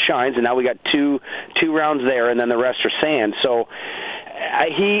tracks he shines, and now we got two rounds there, and then the rest are sand. So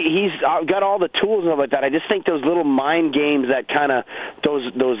he's got all the tools and stuff like that. I just think those little mind games that kind of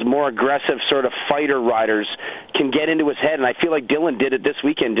those more aggressive sort of fighter riders can get into his head, and I feel like Dylan did it this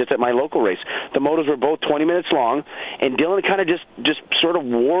weekend just at my local race. The motos were both 20 minutes long, and Dylan kind of just sort of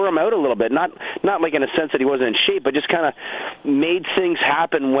wore him out a little bit. Not like in a sense that he wasn't in shape, but just kind of made things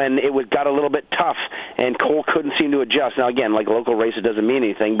happen when it got a little bit tough, and Cole couldn't seem to adjust. Now, again, like local races doesn't mean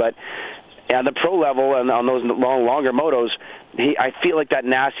anything, but at the pro level and on those longer motos, I feel like that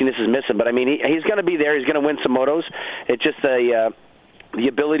nastiness is missing. But he's going to be there. He's going to win some motos. It's just the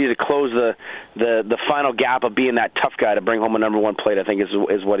ability to close the final gap of being that tough guy to bring home a number one plate, I think,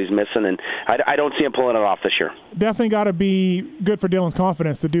 is what he's missing, and I don't see him pulling it off this year. Definitely got to be good for Dylan's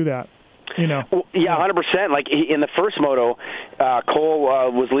confidence to do that. Yeah, 100%. Like in the first moto,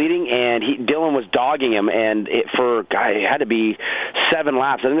 Cole was leading, and Dylan was dogging him, and it had to be 7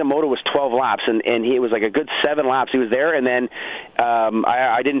 laps. I think the moto was 12 laps, and it was like a good 7 laps. He was there, and then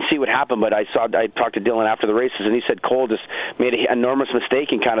I didn't see what happened, but I talked to Dylan after the races, and he said Cole just made an enormous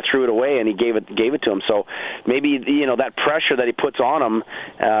mistake and kind of threw it away, and he gave it to him. So maybe that pressure that he puts on him,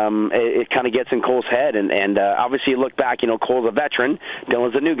 it kind of gets in Cole's head, and obviously you look back, Cole's a veteran,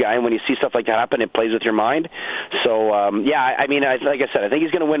 Dylan's a new guy, and when you see stuff like that happen, it plays with your mind. So like I said, I think he's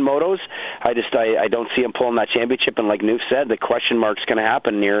going to win motos. I don't see him pulling that championship, and like Newf said, the question mark's going to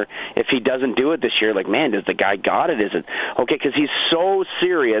happen near if he doesn't do it this year. Like, man, does the guy got it? Is it okay? Because he's so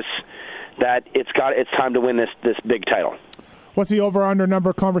serious that it's time to win this big title. What's the over/under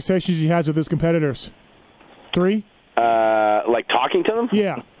number of conversations he has with his competitors? 3? Like talking to them?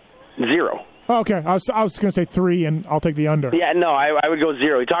 Yeah. 0. Oh, okay, I was going to say 3, and I'll take the under. Yeah, no, I would go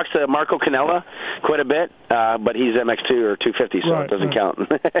 0. He talks to Marco Canella quite a bit, but he's MX2 or 250, so it doesn't count.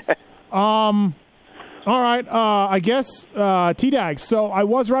 All right, I guess T-Dags. So I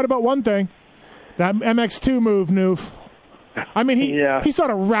was right about one thing. That MX2 move, Newf. I mean, he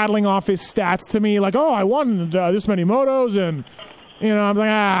started rattling off his stats to me, like, I won this many motos, and, I'm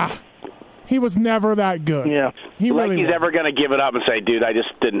like, he was never that good. Yeah. He really he's ever going to give it up and say, dude, I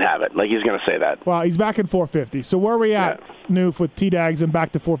just didn't have it. Like, he's going to say that. Well, he's back in 450. So where are we at, Newf, with T-Dags and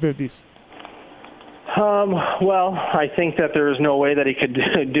back to 450s? Well, I think that there is no way that he could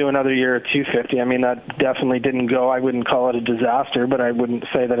do another year at 250. I mean, that definitely didn't go. I wouldn't call it a disaster, but I wouldn't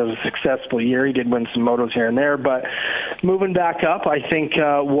say that it was a successful year. He did win some motos here and there, but moving back up, I think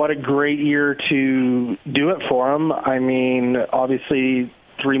what a great year to do it for him. I mean, obviously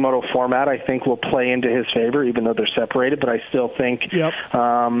 3-moto format, I think, will play into his favor, even though they're separated, but I still think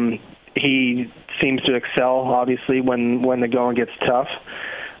he seems to excel, obviously, when the going gets tough.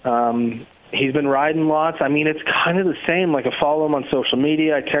 He's been riding lots. I mean, it's kind of the same. Like, I follow him on social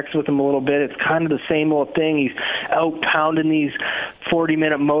media. I text with him a little bit. It's kind of the same old thing. He's out pounding these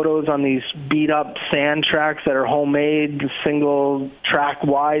 40-minute motos on these beat-up sand tracks that are homemade, single track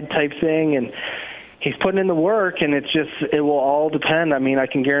wide type thing, and he's putting in the work, and it will all depend. I mean, I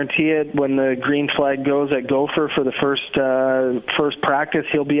can guarantee it when the green flag goes at Gopher for the first practice,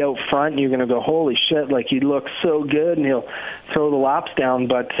 he'll be out front, and you're going to go, holy shit, like, he looks so good, and he'll throw the laps down.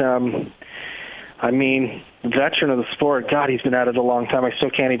 But, I mean, veteran of the sport, God, he's been at it a long time. I still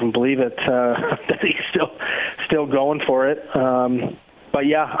can't even believe it that he's still going for it. But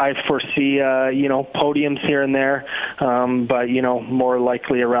yeah, I foresee podiums here and there, but more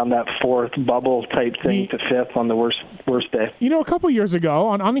likely around that 4th bubble type thing to 5th on the worst day. A couple years ago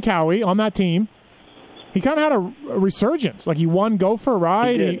on the Cowie, on that team, he kind of had a resurgence. Like, he won Gopher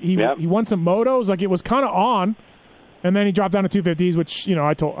ride, he won some motos. Like, it was kind of on. And then he dropped down to 250s, which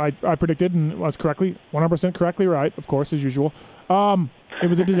I predicted and was 100% correctly right, of course, as usual. It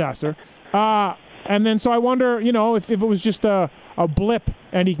was a disaster. And then so I wonder, if it was just a blip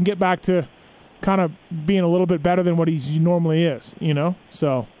and he can get back to kind of being a little bit better than what he normally is.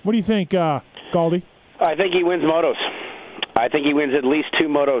 So what do you think, Gauldy? I think he wins motos. I think he wins at least 2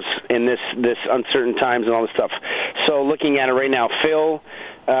 motos in this uncertain times and all this stuff. So looking at it right now, Phil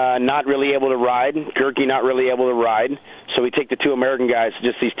not really able to ride, Gerke not really able to ride. So we take the 2 American guys,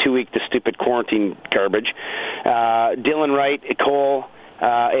 just these 2 week, the stupid quarantine garbage. Dylan Wright, Cole,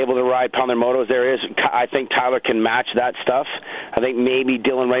 able to ride pound their motos. I think Tyler can match that stuff. I think maybe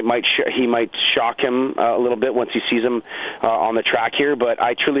Dylan Wright might shock him a little bit once he sees him on the track here. But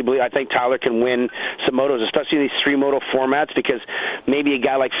I truly believe I think Tyler can win some motos, especially these 3-moto formats, because maybe a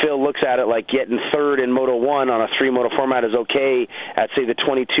guy like Phil looks at it like getting 3rd in Moto 1 on a 3-moto format is okay at, say, the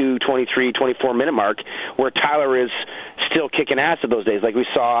 22, 23, 24-minute mark, where Tyler is still kicking ass at those days, like we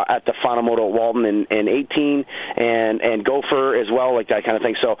saw at the final moto at Walton in 18 and Gopher as well, like that kind of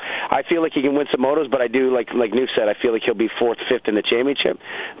thing. So I feel like he can win some motos, but I do, like Newf said, I feel like he'll be 4th, 5th in the championship.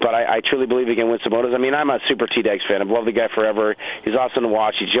 But I truly believe he can win some motos. I mean, I'm a super T-Dags fan. I've loved the guy forever. He's awesome to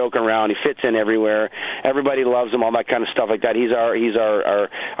watch. He's joking around. He fits in everywhere. Everybody loves him, all that kind of stuff like that. He's our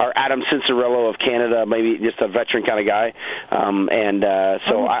Adam Cincerillo of Canada, maybe just a veteran kind of guy.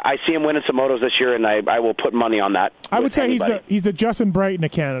 So I see him winning some motos this year, and I will put money on that. I would say he's the Justin Brayton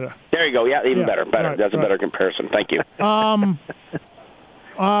of Canada. There you go. Yeah, even better. Right, that's a better comparison. Thank you.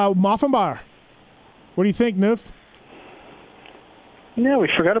 Moffenbauer. What do you think, Newf? Yeah, we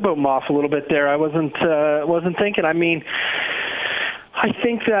forgot about Moff a little bit there. I wasn't thinking. I mean,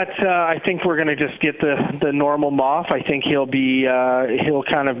 I think we're going to just get the normal Moff. I think he'll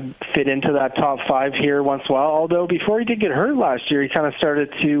kind of fit into that top 5 here once in a while. Although before he did get hurt last year, he kind of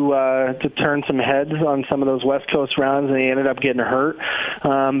started to turn some heads on some of those West Coast rounds, and he ended up getting hurt.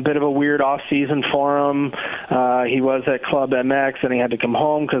 Bit of a weird off season for him. He was at Club MX, and he had to come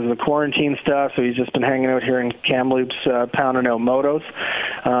home because of the quarantine stuff. So he's just been hanging out here in Kamloops, pounding out motos.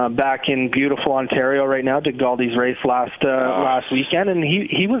 Back in beautiful Ontario right now. Did Gauldy's race last weekend. And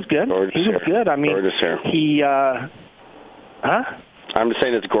he was good. Gorgeous he was hair. good. I mean, gorgeous hair. I'm just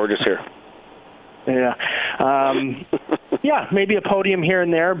saying it's gorgeous hair. Yeah. Yeah, maybe a podium here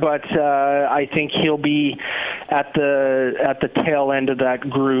and there, but I think he'll be at the tail end of that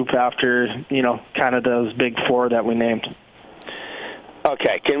group after, kind of those big 4 that we named.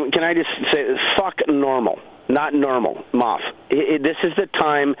 Okay, can I just say, fuck normal. Not normal, Moff. This is the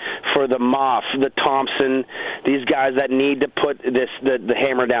time for the Moff, the Thompson, these guys that need to put the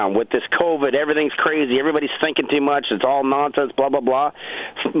hammer down. With this COVID, everything's crazy. Everybody's thinking too much. It's all nonsense, blah, blah, blah.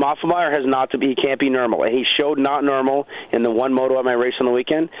 Moffenmeyer he can't be normal. And he showed not normal in the one moto at my race on the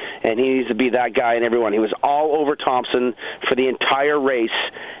weekend, and he needs to be that guy in everyone. He was all over Thompson for the entire race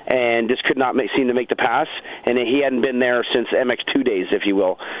and just could not seem to make the pass, and he hadn't been there since MX2 days, if you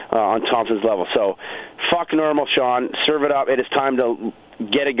will, on Thompson's level. So, fuck normal, Sean. Serve it up. It is time to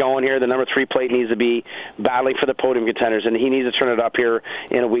get it going here. The number 3 plate needs to be battling for the podium contenders, and he needs to turn it up here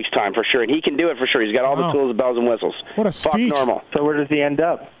in a week's time for sure. And he can do it for sure. He's got all the tools, bells, and whistles. What a fuck speech. normal. So where does he end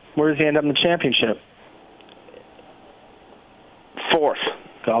up? Where does he end up in the championship? 4th.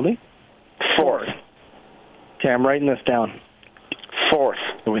 Gauldy? 4th. Okay, I'm writing this down. 4th.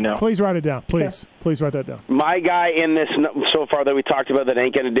 So we know. Please write it down. Please. Okay. Please write that down. My guy in this so far that we talked about that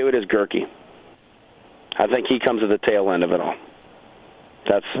ain't going to do it is Gerke. I think he comes at the tail end of it all.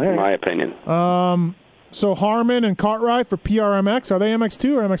 That's my opinion. So Harmon and Cartwright for PRMX, are they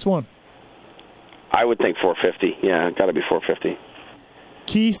MX2 or MX1? I would think 450. Yeah, got to be 450.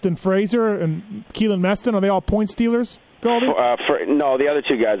 Keast and Fraser and Keelan Meston, are they all point stealers, Gauldy? No, the other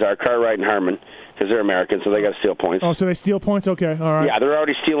 2 guys are Cartwright and Harmon, because they're Americans, so they got to steal points. Oh, so they steal points? Okay, all right. Yeah, they're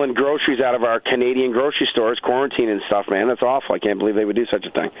already stealing groceries out of our Canadian grocery stores, quarantine and stuff, man. That's awful. I can't believe they would do such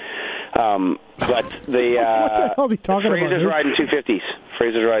a thing. But the what the hell is he talking Fraser's about? riding 250s.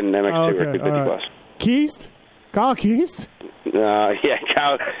 Fraser's riding MX2 or 250 plus. Keast? Kyle Keast? Yeah,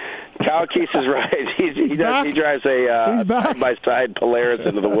 Kyle Keast is right. He drives a side-by-side Polaris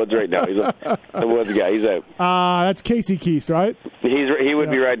into the woods right now. He's the woods guy. He's out. That's Casey Keast, right? He would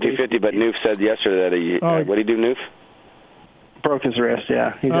be riding 250, but Newf said yesterday that what did he do, Newf? Broke his wrist,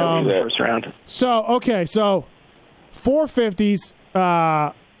 yeah. He's out in the first round. So 450s.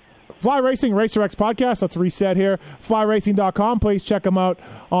 Fly Racing Racer X podcast. Let's reset here. FlyRacing.com. Please check them out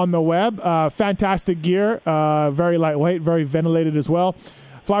on the web. Fantastic gear. Very lightweight. Very ventilated as well.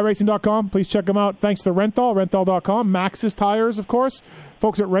 FlyRacing.com. Please check them out. Thanks to Renthal. Renthal.com. Maxxis Tires, of course.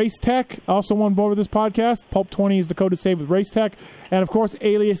 Folks at Race Tech also on board with this podcast. Pulp20 is the code to save with Race Tech. And, of course,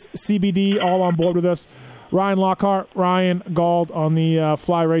 Alias CBD all on board with us. Ryan Lockhart, Ryan Gauld on the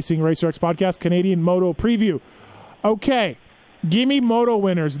Fly Racing Racer X podcast. Canadian Moto Preview. Okay. Give me moto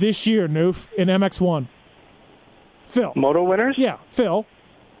winners this year, Newf, in MX1. Phil. Moto winners? Yeah, Phil.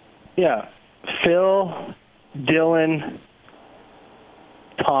 Yeah. Phil, Dylan,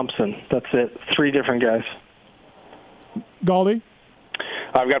 Thompson. That's it. 3 different guys. Gauldy?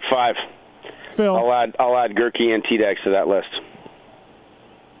 I've got 5. Phil? I'll add Gerke and T-Dex to that list.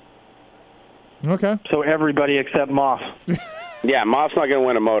 Okay. So everybody except Moff. Yeah, Moff's not going to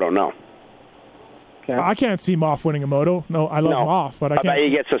win a moto, no. Okay. I can't see Moff winning a moto. No, I love Moff, but I can't. I bet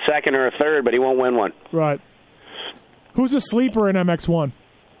he gets a second or a third, but he won't win one. Right. Who's a sleeper in MX1?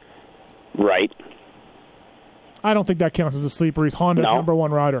 Right. I don't think that counts as a sleeper. He's Honda's number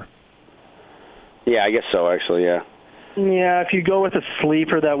 1 rider. Yeah, I guess so, actually, yeah. Yeah, if you go with a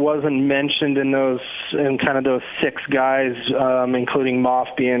sleeper that wasn't mentioned in kind of those 6 guys, including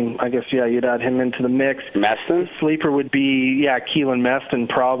Moff being, I guess, you'd add him into the mix. Meston? Sleeper would be, Keelan Meston,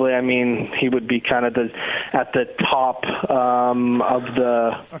 probably. I mean, he would be kind of at the top of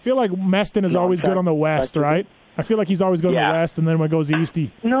the... I feel like Meston is always good on the west, right? I feel like he's always going to the west, and then when it goes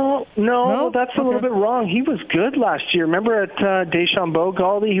easty. No, that's a little bit wrong. He was good last year. Remember at Deschambault,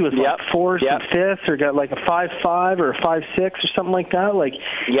 Gauldy? He was like 4th and 5th, or got like a 5.5 or a 5.6 or something like that.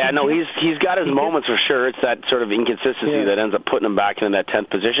 He's got his moments for sure. It's that sort of inconsistency that ends up putting him back in that 10th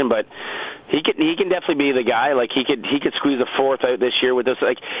position, but he can definitely be the guy. Like he could squeeze a 4th out this year with this.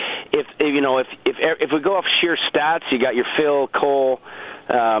 Like if we go off sheer stats, you got your Phil, Cole,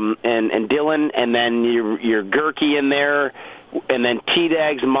 and Dylan, and then your Gerke in there, and then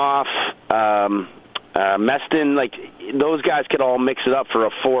T-Dags, Moff, Meston, like those guys could all mix it up for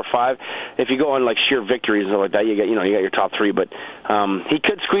a 4 or 5. If you go on like sheer victories and like that, you got your top 3. But he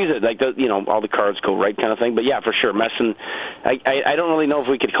could squeeze it, like all the cards go right kind of thing. But yeah, for sure, Meston. I don't really know if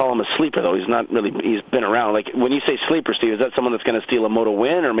we could call him a sleeper though. He's not really. He's been around. Like when you say sleeper, Steve, is that someone that's going to steal a moto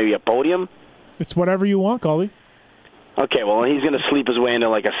win or maybe a podium? It's whatever you want, Gauldy. Okay, well he's going to sleep his way into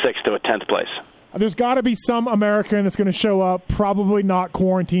like a 6th to a 10th place. There's got to be some American that's going to show up, probably not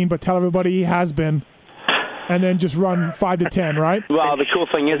quarantined, but tell everybody he has been, and then just run 5 to 10, right? Well, the cool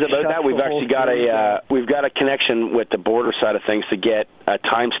thing is about that we've actually got a connection with the border side of things to get a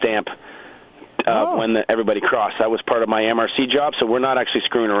timestamp when everybody crossed. That was part of my MRC job, so we're not actually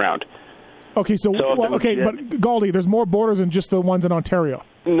screwing around. Okay, but Gauldy, there's more borders than just the ones in Ontario.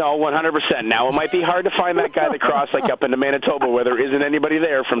 No, 100%. Now, it might be hard to find that guy that crossed like up into Manitoba where there isn't anybody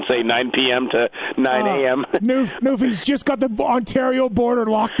there from, say, 9 p.m. to 9 a.m. Newf, he's just got the Ontario border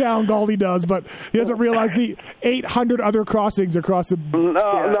locked down, Gauldy does, but he doesn't realize the 800 other crossings across the...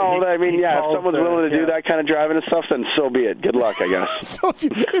 if someone's willing to do that kind of driving and stuff, then so be it. Good luck, I guess. So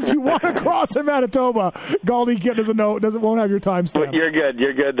if you want to cross in Manitoba, Gauldy won't have your timestamp.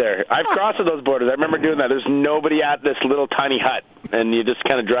 You're good there. I've crossed those borders. I remember doing that. There's nobody at this little tiny hut, and you just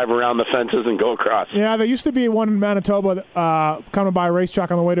kind of drive around the fences and go across. Yeah, there used to be one in Manitoba coming by a racetrack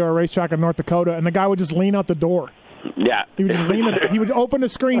on the way to a racetrack in North Dakota, and the guy would just lean out the door. Yeah. He would just he would open the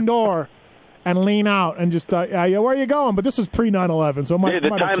screen door and lean out and just, where are you going? But this was pre-9/11, so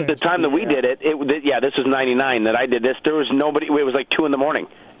the time that we did it, this was 99 that I did this, there was nobody, it was like 2 in the morning,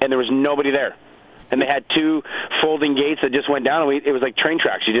 and there was nobody there. And they had 2 folding gates that just went down, and it was like train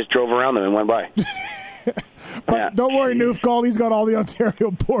tracks. You just drove around them and went by. But don't worry, Newf, Gauldy's got all the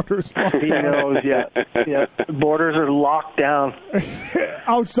Ontario borders. He knows, yeah. Borders are locked down.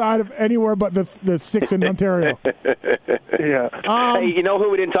 Outside of anywhere but the 6 in Ontario. Yeah. Hey, you know who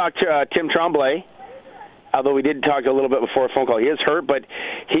we didn't talk to? Tim Tremblay. Although we did talk a little bit before a phone call. He is hurt, but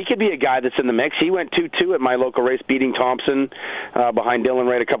he could be a guy that's in the mix. He went 2-2 at my local race, beating Thompson behind Dylan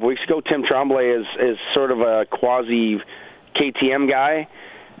Wright a couple weeks ago. Tim Tremblay is sort of a quasi-KTM guy.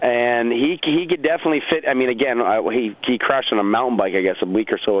 And he could definitely fit. I mean, again, he crashed on a mountain bike, I guess, a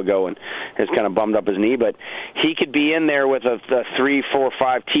week or so ago, and has kind of bummed up his knee. But he could be in there with a 3, 4,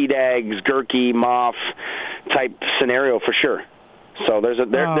 5 T-Dags, Gurkey, Moff type scenario for sure. So there's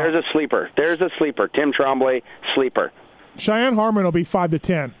a sleeper. There's a sleeper. Tim Tremblay, sleeper. Cheyenne Harmon will be 5 to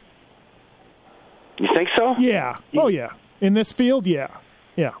 10. You think so? Yeah. Oh yeah. In this field, yeah.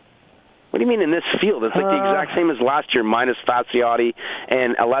 What do you mean in this field? It's like the exact same as last year, minus Fasciotti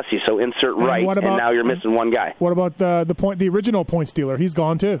and Alessi. So insert right, and now you're missing one guy. What about the original point stealer? He's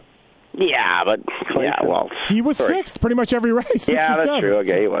gone too. Yeah, but he was 6th pretty much every race. Yeah, that's true.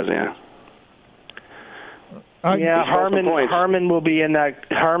 Okay, he was. Yeah. Harmon will be in that.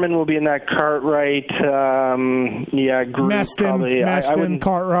 Harmon will be in that Cartwright. Group. Meston,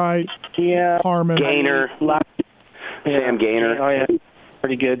 Cartwright. Yeah, Harmon, Gaynor, Sam Gaynor. Oh yeah,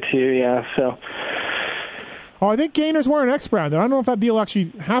 pretty good too. Yeah, so. Oh, I think Gaynor's wearing X-Brand. I don't know if that deal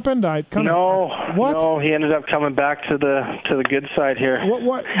actually happened. No, he ended up coming back to the good side here.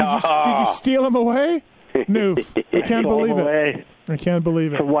 What? Did you steal him away? Newf, I can't believe it. I can't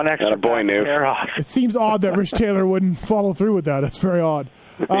believe it. For one extra boy, Newf. It seems odd that Rich Taylor wouldn't follow through with that. That's very odd.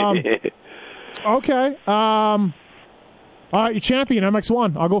 Okay. All right, your champion,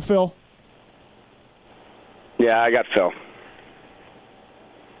 MX1. I'll go Phil. Yeah, I got Phil.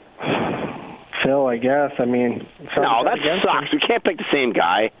 Phil, I guess. I mean, no, that sucks. We can't pick the same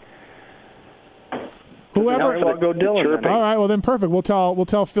guy. Whoever. I'll go Dylan. All right, well then, perfect. We'll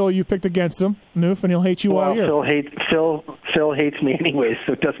tell Phil you picked against him, Newf, and he'll hate you all year. Phil hates me anyway,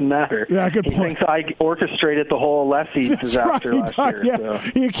 so it doesn't matter. Yeah, good point. He thinks I orchestrated the whole Alessi disaster last year. Yeah. So.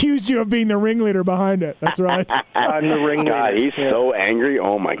 He accused you of being the ringleader behind it. That's right. I'm the ringleader. God, he's so angry.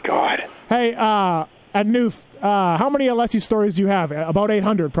 Oh my God. Hey, at Newf, how many Alessi stories do you have? About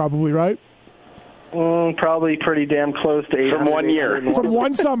 800, probably, right? Probably pretty damn close to 800. From 1 year. From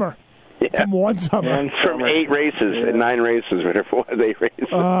one summer. Yeah. From one summer. From 8 races and 9 races, whatever it was, 8 races.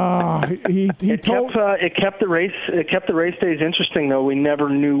 It kept the race days interesting though. We never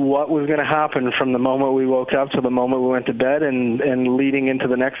knew what was going to happen from the moment we woke up to the moment we went to bed, and leading into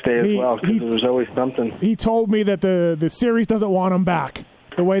the next day as well, because there was always something. He told me that the series doesn't want him back.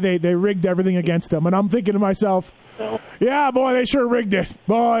 The way they rigged everything against him, and I'm thinking to myself, yeah, boy, they sure rigged it.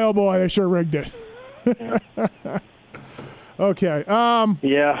 Boy, oh boy, they sure rigged it. Okay.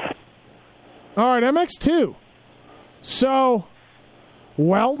 Yeah. All right, MX2. So,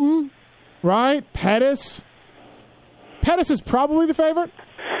 Welton, right? Pettis. Pettis is probably the favorite.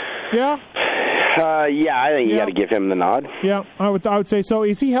 Yeah. I think you got to give him the nod. Yeah, I would say so.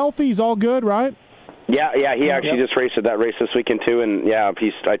 Is he healthy? He's all good, right? Yeah, he actually just raced at that race this weekend too, and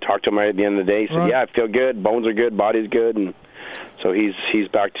I talked to him right at the end of the day. He said, I feel good, bones are good, body's good, and so he's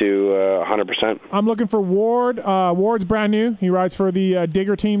back to 100%. I'm looking for Ward. Ward's brand new. He rides for the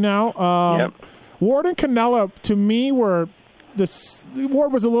Digger team now. Ward and Canella, to me, Ward was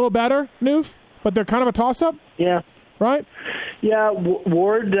a little better, Newf, but they're kind of a toss-up. Yeah. Right? Yeah,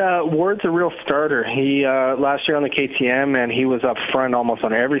 Ward's a real starter. He last year on the KTM, and he was up front almost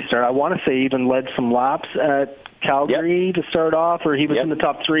on every start. I want to say even led some laps at Calgary to start off, or he was in the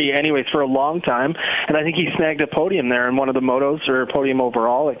top 3 anyways for a long time. And I think he snagged a podium there in one of the motos, or a podium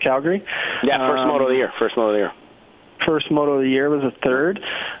overall at Calgary. Yeah, first moto of the year. First moto of the year was a third.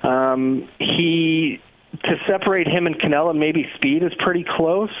 To separate him and Canella, maybe speed is pretty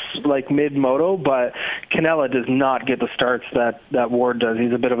close, like mid-moto, but Canella does not get the starts that Ward does.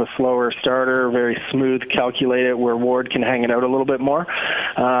 He's a bit of a slower starter, very smooth, calculated, where Ward can hang it out a little bit more,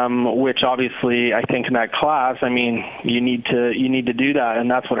 which obviously I think in that class, I mean, you need to do that, and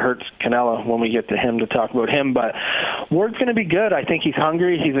that's what hurts Canella when we get to him to talk about him. But Ward's going to be good. I think he's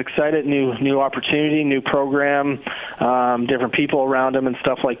hungry. He's excited, new opportunity, new program, different people around him and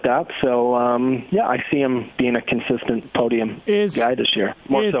stuff like that. So, I see him being a consistent podium guy this year.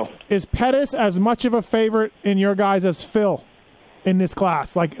 Is Pettis as much of a favorite in your guys as Phil in this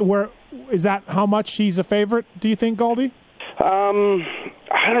class? Like, how much he's a favorite, do you think, Gauldy?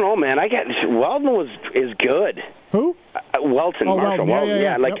 I don't know, man. Weldon is good. Who? Welton. Marshall Welton.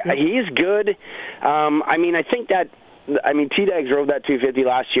 Yeah. He's good. I think that T-Dags drove that 250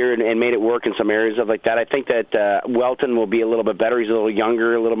 last year and made it work in some areas of like that. I think that Welton will be a little bit better. He's a little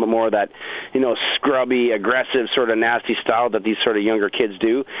younger, a little bit more of that, scrubby, aggressive, sort of nasty style that these sort of younger kids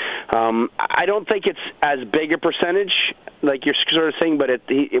do. I don't think it's as big a percentage like you're sort of saying, but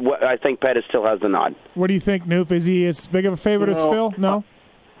I think Pettis still has the nod. What do you think, Newf? Is he as big of a favorite as Phil? No?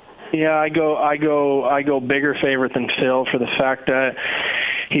 Yeah, I go bigger favorite than Phil for the fact that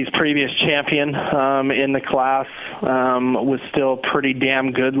he's previous champion in the class, was still pretty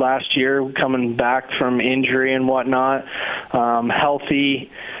damn good last year, coming back from injury and whatnot,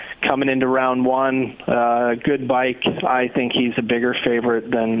 healthy, coming into round 1, good bike. I think he's a bigger favorite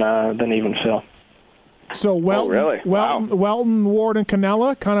than even Phil. So Welton, Ward, and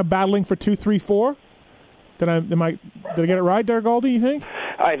Canella kind of battling for 2, 3, 4. Did I get it right there, Gauldy, you think?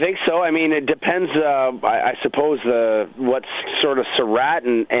 I think so. I mean, it depends, I suppose, what sort of Surratt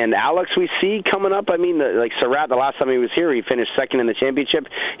and Alex we see coming up. I mean, like Surratt, the last time he was here, he finished second in the championship.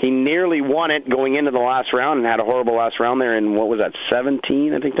 He nearly won it going into the last round and had a horrible last round there in,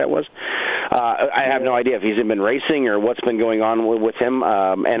 17, I think that was. I have no idea if he's been racing or what's been going on with him.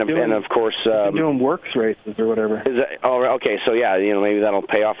 And of course... doing works races or whatever. Okay, so yeah, maybe that'll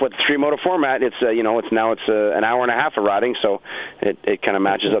pay off. With the 3-moto format, it's an hour and a half of riding, so it kind of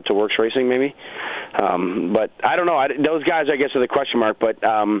matches up to works racing maybe. But I don't know. Those guys, I guess, are the question mark. But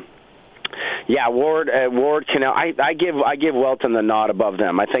Ward, Canella. I give Welton the nod above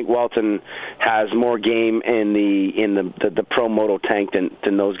them. I think Welton has more game in the pro moto tank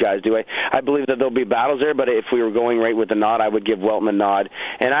than those guys do. I believe that there'll be battles there, but if we were going right with the nod, I would give Welton a nod.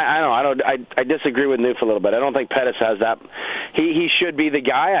 And I disagree with Newf a little bit. I don't think Pettis has that. He should be the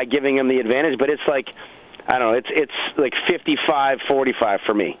guy. I'm giving him the advantage, but it's like, I don't know, it's like 55-45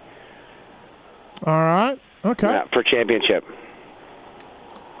 for me. All right. Okay. Yeah, for championship.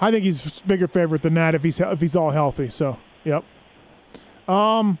 I think he's a bigger favorite than that if he's all healthy. So, yep.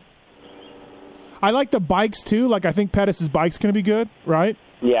 I like the bikes too. Like, I think Pettis' bike's going to be good, right?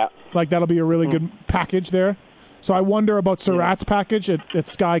 Yeah. Like, that'll be a really good package there. So I wonder about Surratt's package at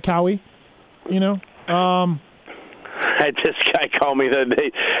Sky Cowie. Had this guy call me the other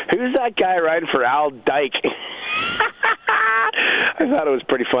day. Who's that guy riding for Al Dyke? I thought it was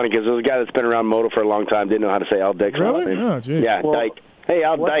pretty funny because it was a guy that's been around moto for a long time, didn't know how to say Al Dyke's really? name. Oh, jeez. Yeah, Dyke. Hey,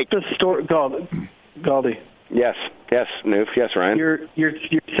 Al Dyke. What's the story, Gauldy? Yes, Newf. Yes, Ryan. You're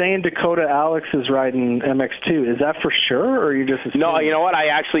saying Dakota Alex is riding MX2. Is that for sure, or are you just assuming? No, you know what? I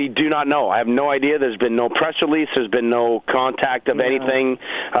actually do not know. I have no idea. There's been no press release. There's been no contact of anything.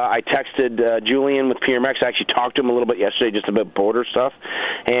 I texted Julian with PRMX. I actually talked to him a little bit yesterday just about border stuff,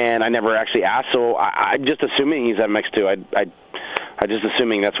 and I never actually asked. So I'm just assuming he's MX2. I'm just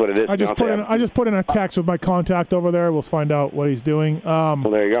assuming that's what it is. I just put in a text with my contact over there. We'll find out what he's doing. Well,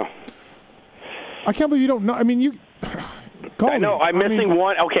 there you go. I can't believe you don't know. I mean, you... I know. I'm missing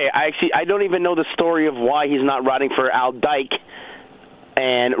one. Okay, I don't even know the story of why he's not riding for Al Dyke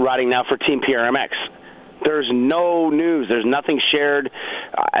and riding now for Team PRMX. There's no news. There's nothing shared.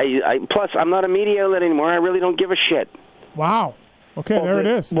 Plus, I'm not a media outlet anymore. I really don't give a shit. Wow. Okay, there it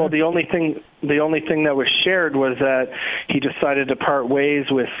is. Well, the only thing that was shared was that he decided to part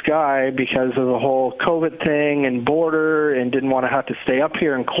ways with Sky because of the whole COVID thing and border, and didn't want to have to stay up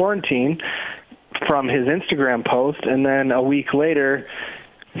here in quarantine from his Instagram post. And then a week later,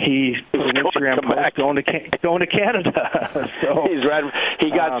 he put an Instagram post going to Canada. So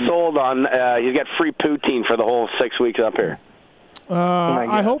he got sold on. He got free poutine for the whole 6 weeks up here.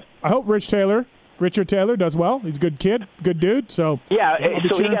 I hope Richard Taylor does well. He's a good kid, good dude. So yeah,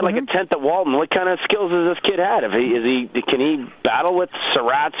 so he got like a 10th at Walton. What kind of skills does this kid have? Can he battle with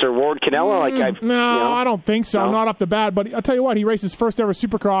Surratt's or Ward Canella? I don't think so. No? Not off the bat. But I'll tell you what, he raced his first ever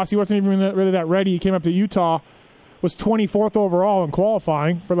Supercross. He wasn't even really that ready. He came up to Utah, was 24th overall in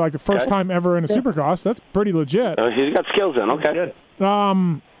qualifying for like the first time ever in a Supercross. That's pretty legit. He's got skills then. Okay.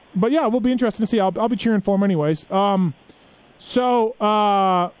 But yeah, we'll be interested to see. I'll be cheering for him anyways. So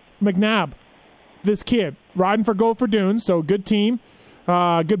McNabb. This kid riding for Go for Dunes, so good team,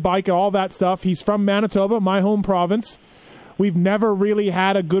 good bike, all that stuff. He's from Manitoba, my home province. We've never really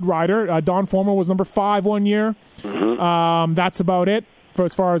had a good rider. Don Former was number 5 one year. Mm-hmm. That's about it for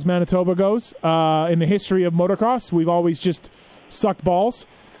as far as Manitoba goes. In the history of motocross, we've always just sucked balls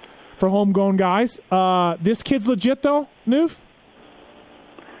for homegrown guys. This kid's legit, though, Newf?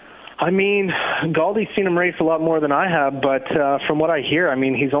 I mean, Gauldy's seen him race a lot more than I have, but from what I hear, I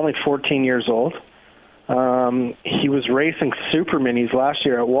mean, he's only 14 years old. He was racing super minis last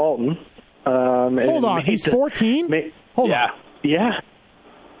year at Walton. Hold on, he's 14? Hold on. Yeah.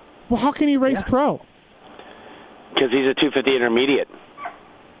 Well, how can he race pro? Because he's a 250 intermediate.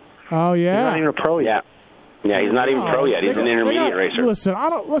 Oh, yeah. He's not even a pro yet. Yeah, he's not even pro yet. He's an intermediate racer. Listen,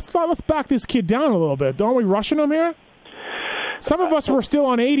 let's back this kid down a little bit. Don't we rushing him here? Some of us were still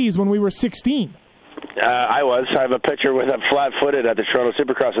on 80s when we were 16. I was. I have a picture with a flat-footed at the Toronto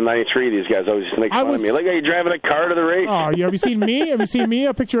Supercross in '93. These guys always make fun of me. Like, are you driving a car to the race? Oh, have you seen me? Have you seen me?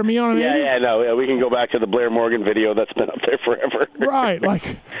 A picture of me on an 80? Yeah, we can go back to the Blair Morgan video that's been up there forever. Right.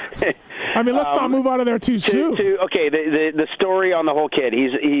 Like, I mean, let's not move out of there too soon. Okay, the story on the whole kid.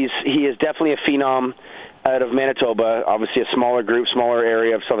 He is definitely a phenom out of Manitoba, obviously a smaller group, smaller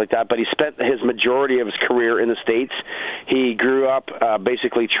area, stuff like that, but he spent his majority of his career in the States. He grew up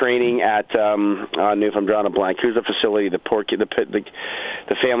basically training at Newf, I'm drawing a blank. Who's the facility? The poor kid,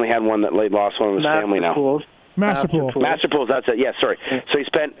 the family had one that lost one of his family now. Master Pools, that's it. Yeah, sorry. So he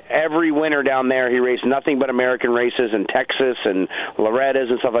spent every winter down there. He raced nothing but American races in Texas and Loretta's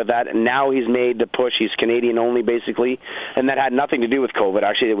and stuff like that. And now he's made the push. He's Canadian only, basically. And that had nothing to do with COVID.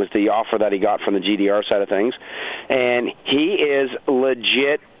 Actually, it was the offer that he got from the GDR side of things. And he is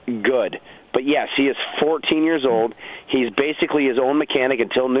legit good. But yes, he is 14 years old. He's basically his own mechanic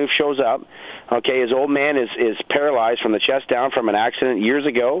until Newf shows up. Okay, his old man is paralyzed from the chest down from an accident years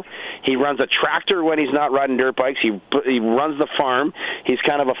ago. He runs a tractor when he's not riding dirt bikes. He runs the farm. He's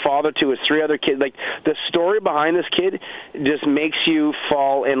kind of a father to his 3 other kids. Like, the story behind this kid just makes you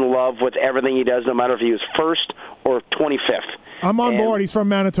fall in love with everything he does, no matter if he was first or 25th. I'm on board. He's from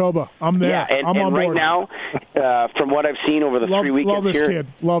Manitoba. I'm there. Yeah, I'm on board. Right now, from what I've seen over the 3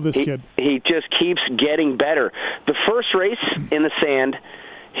 weekends love this kid. He just keeps getting better. The first race in the sand,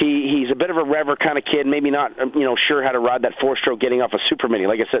 he's a bit of a rever kind of kid, maybe not sure how to ride that 4-stroke getting off a super mini.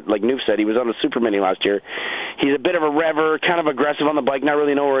 Like I said, like Newf said, he was on a super mini last year. He's a bit of a rever, kind of aggressive on the bike, not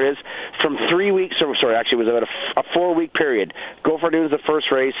really know where it is. From 3 weeks, actually it was about a 4-week period. Go for Dunes the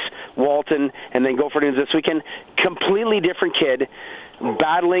first race, Walton, and then Go for Dunes this weekend. Completely different kid,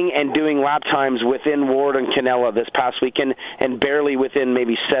 battling and doing lap times within Ward and Canella this past weekend, and barely within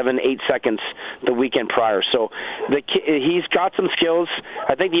maybe 7-8 seconds the weekend prior. So he's got some skills.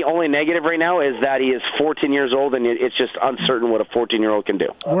 I think the only negative right now is that he is 14 years old, and it's just uncertain what a 14-year-old can do.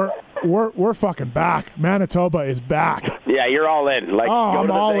 We're fucking back. Manitoba is back. Yeah, you're all in. Like,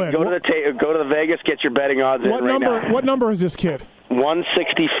 I'm all in. Go to the Vegas, get your betting odds in right now. What number is this kid?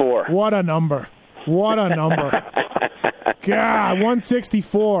 164. What a number. God,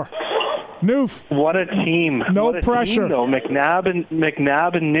 164. Newf. What a team. No pressure. Team, though. McNabb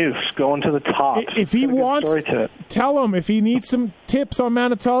and Newf going to the top. If he wants, tell him if he needs some tips on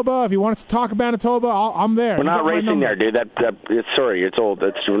Manitoba, if he wants to talk about Manitoba, I'm there. We're not racing there, dude. It's old.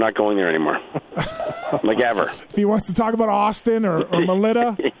 We're not going there anymore. Like ever. If he wants to talk about Austin or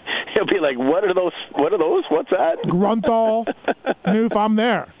Melita. He'll be like, what are those? What's that? Grunthal. Newf, I'm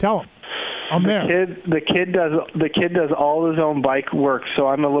there. Tell him. I'm there. The kid does all his own bike work, so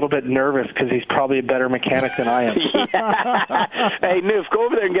I'm a little bit nervous because he's probably a better mechanic than I am. Hey, Newf, go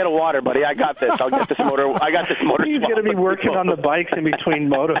over there and get a water, buddy. I got this. I'll get this motor. He's going to be working on the bikes in between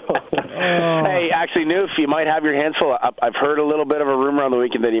motos. Hey, actually, Newf, you might have your hands full. I've heard a little bit of a rumor on the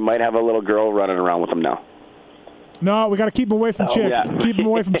weekend that he might have a little girl running around with him now. No, we got to keep him away from chicks. Yeah. Keep him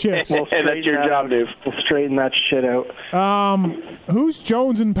away from chicks. And that's your job, dude. We'll straighten that shit out. Who's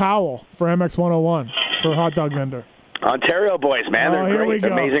Jones and Powell for MX 101 for hot dog vendor? Ontario boys, man. They're here we great. They're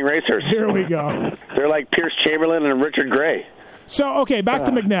go. amazing racers. Here we go. They're like Pierce Chamberlain and Richard Gray. So, okay, back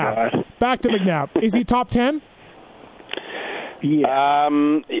to McNabb. God. Back to McNabb. Is he top 10? Yeah.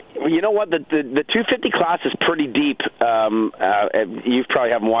 You know what? The 250 class is pretty deep. You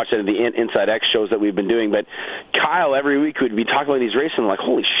probably haven't watched any of the Inside X shows that we've been doing, but Kyle every week would be talking about these races and like,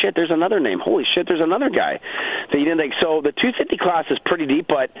 holy shit, there's another name. Holy shit, there's another guy that you didn't think. So the 250 class is pretty deep,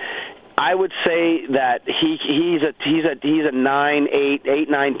 but I would say that he's a 9, 8,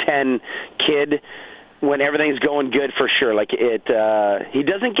 9, 10 kid when everything's going good for sure. Like he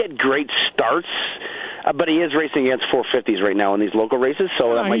doesn't get great starts. But he is racing against 450s right now in these local races,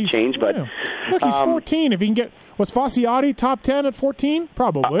 so that might change. But look, he's 14. If he can get Fasciotti top 10 at 14 ,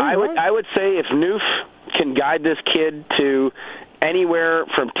 probably. I would say if Newf can guide this kid to anywhere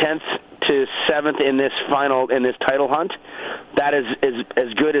from 10th to 7th in this title hunt, that is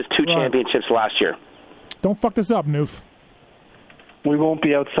as good as two championships last year. Don't fuck this up, Newf. We won't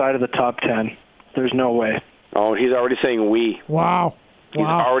be outside of the top 10. There's no way. Oh, he's already saying we. Wow. He's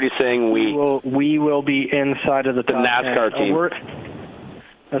already saying we. We will be inside of the top NASCAR 10. team.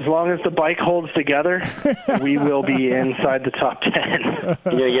 As long as the bike holds together, we will be inside the top 10. You're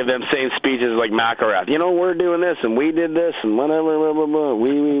going to give them same speeches like McElrath. You know, we're doing this, and we did this, and whatever, blah, blah, blah. We.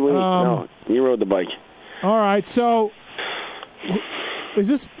 No, you rode the bike. All right, so is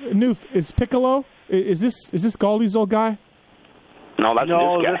this Newf? Is Piccolo? Is this Gauldy's old guy? No, that's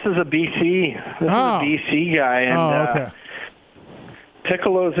Newf's guy. This is a BC. This is a BC guy. And, okay.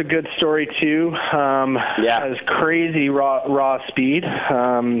 Piccolo's a good story too. Has crazy raw speed,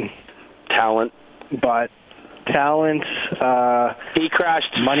 talent, but talent. He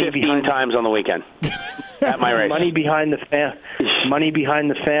crashed 15 times on the weekend at my race. Money behind the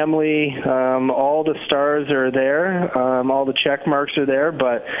family. All the stars are there. All the check marks are there,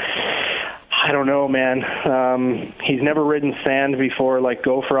 but I don't know, man. He's never ridden sand before. Like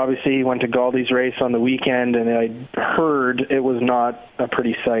Gopher, obviously, he went to Gauldy's race on the weekend, and I heard it was not a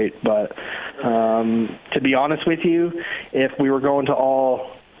pretty sight. But to be honest with you, if we were going to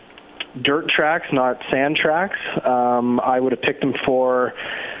all dirt tracks, not sand tracks, I would have picked him for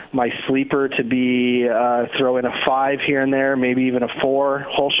my sleeper to be throw in a 5 here and there, maybe even a 4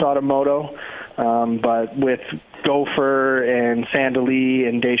 whole shot of moto. But with Gopher and Sandali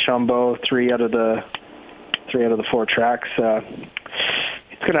and Deschambault, 3 out of the 4 tracks,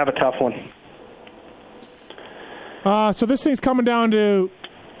 it's going to have a tough one. So this thing's coming down to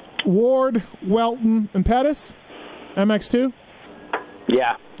Ward, Welton, and Pettis, MX2?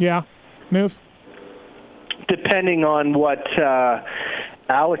 Yeah. Yeah. Newf? Depending on what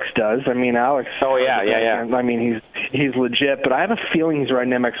Alex does. I mean, Alex. Oh, yeah. I mean, he's legit, but I have a feeling he's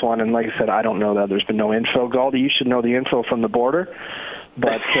riding MX1, and like I said, I don't know that. There's been no info. Gauldy, you should know the info from the border.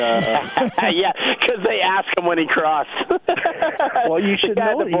 But yeah, because they ask him when he crossed. Well, you should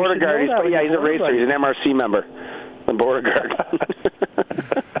know the border guard. He's a racer. He's an MRC member. The border guard.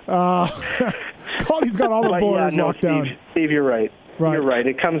 Gauldy's got all the borders locked down. Steve, you're right. You're right.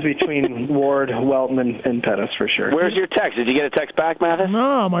 It comes between Ward, Welton, and Pettis for sure. Where's your text? Did you get a text back, Matthes?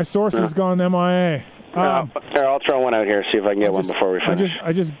 No, my source has gone MIA. Here, I'll throw one out here, see if I can get one before we finish.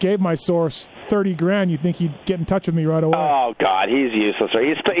 I just gave my source $30,000. You'd think he'd get in touch with me right away. Oh God, he's useless.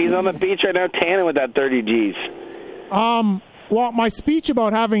 Right? He's on the beach right now tanning with that 30 G's. Well, my speech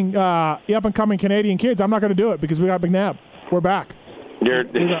about having the up and coming Canadian kids, I'm not going to do it because we got McNabb. We're back. We're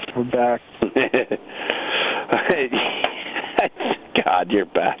back. God, you're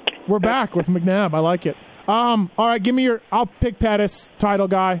back. We're back with McNabb. I like it. All right, give me your. I'll pick Pettis, title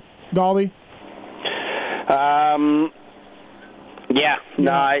guy, Gauldy. God,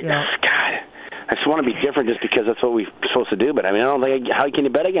 I just want to be different just because that's what we're supposed to do. But I mean, I don't think how can you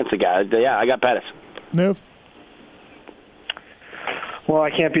bet against the guy? Yeah, I got Pettis. Newf. Well,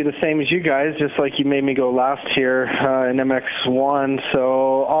 I can't be the same as you guys, just like you made me go last here in MX1.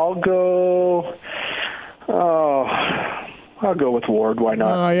 So I'll go. I'll go with Ward. Why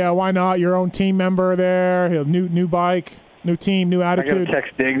not? Yeah, why not? Your own team member there. New bike, new team, new attitude. I got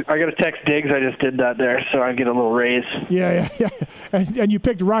to text Diggs. I just did that there, so I get a little raise. Yeah. And you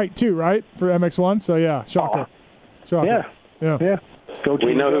picked right too, right, for MX1. So yeah, shocker. Yeah.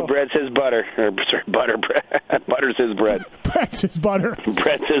 We know who breads his butter. Butters his bread. Breads his butter.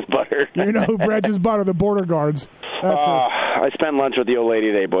 Breads his butter. You know who breads his butter? The border guards. I spent lunch with the old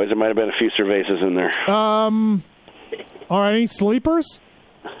lady today, boys. There might have been a few cervezas in there. All right, any sleepers?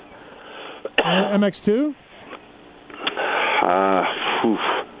 MX2?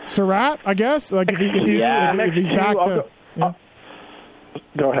 Surratt, I guess. Like if he's back to. Yeah.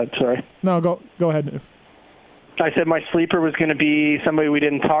 Go ahead. Sorry. No, go ahead. I said my sleeper was going to be somebody we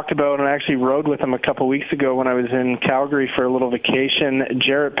didn't talk about, and I actually rode with him a couple weeks ago when I was in Calgary for a little vacation.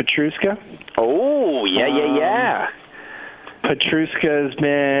 Jarrett Petruska. Oh, yeah. Petruska has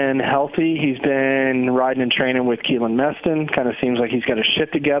been healthy. He's been riding and training with Keelan Meston. Kind of seems like he's got his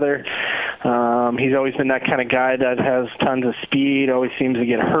shit together. He's always been that kind of guy that has tons of speed, always seems to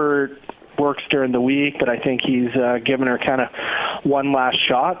get hurt, works during the week, but I think he's given her kind of one last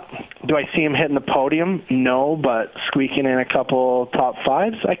shot. Do I see him hitting the podium? No, but squeaking in a couple top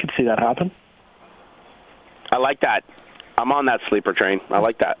fives, I could see that happen. I like that. I'm on that sleeper train. I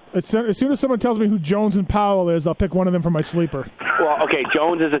like that. As soon as someone tells me who Jones and Powell is, I'll pick one of them for my sleeper. Well, okay,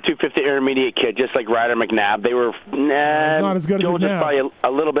 Jones is a 250 intermediate kid, just like Ryder McNabb. They were he's not as good Jones as McNabb. is probably a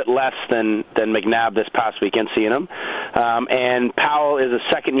little bit less than McNabb this past weekend, seeing him. And Powell is a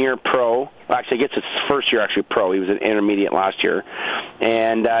second-year pro. Actually, I guess it's his first year actually pro. He was an intermediate last year.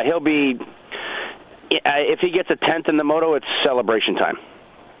 And he'll be, if he gets a 10th in the moto, it's celebration time.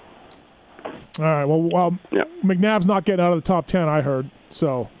 All right. Well, yeah. McNabb's not getting out of the top 10, I heard.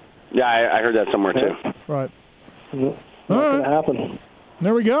 So. Yeah, I heard that somewhere too. Right. Not going to happen.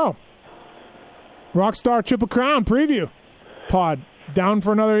 There we go. Rockstar Triple Crown preview pod down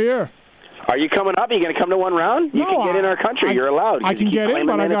for another year. Are you coming up? Are you going to come to one round? You can get in our country. You're allowed. I can get in,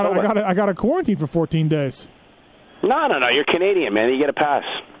 but I got to quarantine for 14 days. No. You're Canadian, man. You get a pass.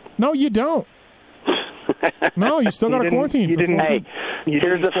 No, you don't. No, you still got to quarantine. Hey,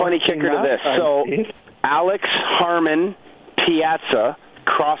 here's the funny kicker to this. So, Alex Harmon Piazza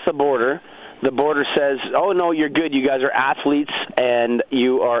crossed the border. The border says, "Oh no, you're good. You guys are athletes and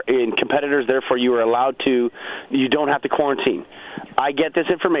you are in competitors. Therefore, you are allowed to. You don't have to quarantine." I get this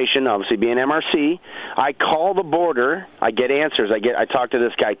information, obviously being MRC. I call the border. I get answers. I talk to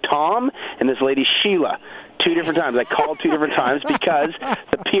this guy Tom and this lady Sheila. 2 different times. I called 2 different times because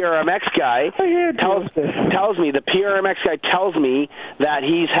the PRMX guy tells me that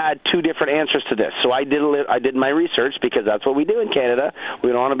he's had 2 different answers to this. So I did my research because that's what we do in Canada. We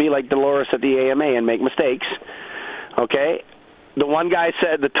don't want to be like Dolores at the AMA and make mistakes. Okay? The one guy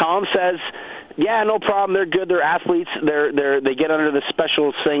said, the Tom says, yeah, no problem. They're good. They're athletes. They get under the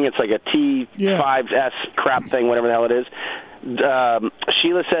special thing. It's like a T5S crap thing, whatever the hell it is.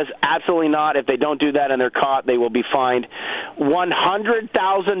 Sheila says absolutely not. If they don't do that and they're caught, they will be fined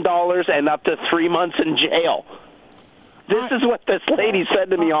 $100,000 and up to 3 months in jail. This is what this lady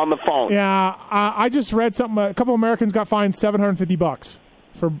said to me on the phone. Yeah, I just read something. A couple Americans got fined $750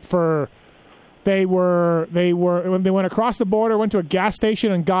 for they went across the border, went to a gas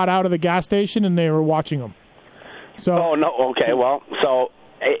station, and got out of the gas station, and they were watching them. So. Oh no. Okay. Well, so.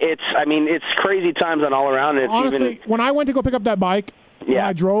 It's crazy times on all around. It's honestly, when I went to go pick up that bike, when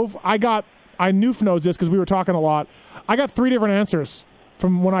I drove, Newf knows this because we were talking a lot. I got 3 different answers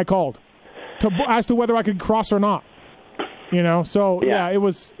from when I called as to whether I could cross or not. So it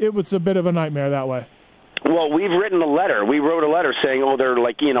was a bit of a nightmare that way. Well, we've written a letter. We wrote a letter saying, they're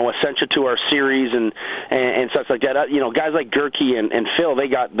essential to our series and stuff like that. Guys like Gerke and Phil,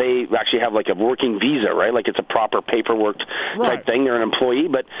 they actually have like a working visa, right? Like it's a proper paperwork type thing. They're an employee.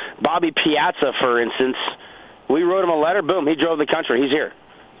 But Bobby Piazza, for instance, we wrote him a letter. Boom, he drove the country. He's here.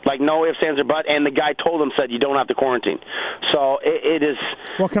 Like no ifs, ands, or buts. And the guy told him, said, you don't have to quarantine. So it is.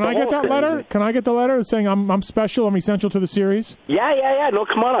 Well, can I get that letter? Can I get the letter saying I'm special, I'm essential to the series? Yeah. No,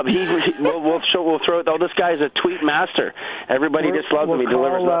 come on up. We'll throw it. Oh, this guy's a tweet master. Everybody just loves him. He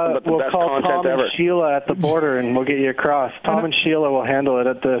delivers nothing but the best content Tom ever. And Sheila at the border, and we'll get you across. Tom and Sheila will handle it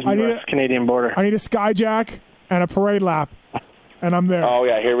at the U.S.-Canadian border. I need a skyjack and a parade lap, and I'm there. Oh,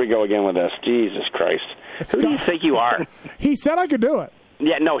 yeah, here we go again with this. Jesus Christ. Who do you think you are? He said I could do it.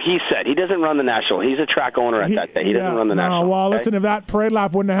 Yeah, no, he said. He doesn't run the National. He's a track owner at that day. He doesn't run the National. Well, listen, if that parade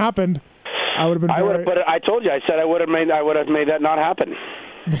lap wouldn't have happened, I would have been I told you. I said I would have made that not happen.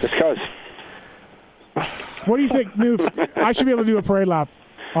 Just because. What do you think, Newf? I should be able to do a parade lap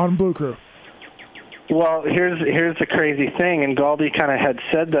on Blue Crew. Well, here's the crazy thing, and Gauldy kind of had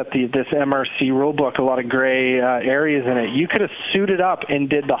said that this MRC rulebook, a lot of gray areas in it. You could have suited up and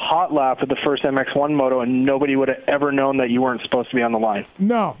did the hot lap at the first MX1 moto, and nobody would have ever known that you weren't supposed to be on the line.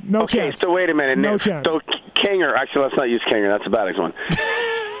 No chance. Okay, so wait a minute. No chance. So Kanger, actually, let's not use Kanger. That's a bad one.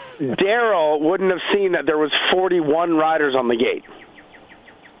 Darrell wouldn't have seen that there was 41 riders on the gate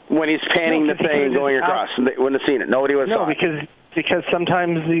when he's panning the thing and going across. They wouldn't have seen it. Nobody would have saw it. Because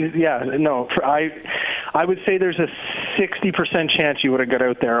sometimes I would say there's a 60% chance you would have got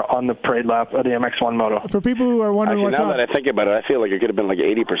out there on the parade lap of the MX1 moto. For people who are wondering what's up, now that I think about it, I feel like it could have been like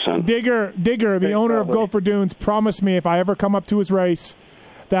 80%. Digger, the owner of Gopher Dunes, promised me if I ever come up to his race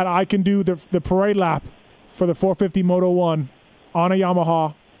that I can do the parade lap for the 450 Moto 1 on a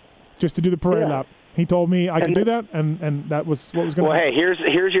Yamaha just to do the parade lap. He told me I could do that, and that was what was going to happen. Well,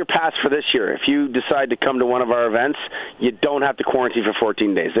 hey, here's your pass for this year. If you decide to come to one of our events, you don't have to quarantine for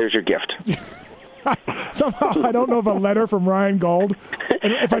 14 days. There's your gift. Somehow, I don't know if a letter from Ryan Gauld.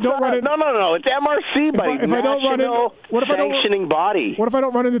 And if I don't run it, no, it's MRC, buddy. If I don't run it, sanctioning body. What if I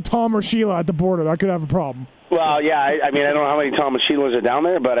don't run into Tom or Sheila at the border? I could have a problem. Well, yeah, I mean, I don't know how many Tom and Sheilas are down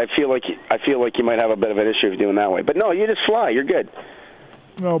there, but I feel like you might have a bit of an issue if you're doing that way. But no, you just fly. You're good.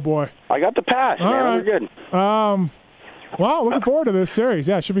 Oh, boy. I got the pass, man. Right. We're good. Well, looking forward to this series.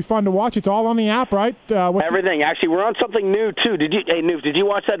 Yeah, it should be fun to watch. It's all on the app, right? Everything. Actually, we're on something new, too. Hey, Newf, did you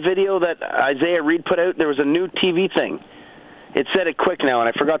watch that video that Isaiah Reed put out? There was a new TV thing. It said it quick now, and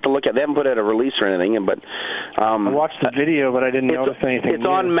I forgot to look at it. They haven't put out a release or anything. But I watched the video, but I didn't notice anything. It's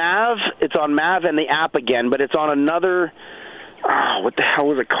on Mav. It's on Mav and the app again, but it's on another... what the hell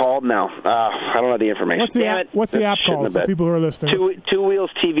was it called now? I don't know the information. What's the app called for people who are listening? Two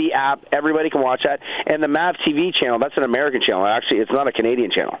Wheels TV app. Everybody can watch that. And the Mav TV channel, that's an American channel. Actually, it's not a Canadian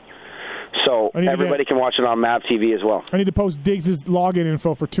channel. So everybody can watch it on Mav TV as well. I need to post Diggs' login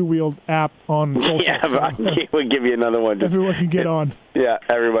info for Two Wheel app on social. Yeah, we'll give you another one. Everyone can get on. Yeah,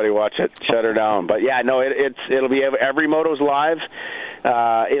 everybody watch it. Shut her down. But yeah, no, it'll be every moto's live.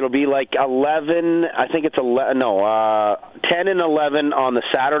 It'll be like 11. I think it's 11. No, 10 and 11 on the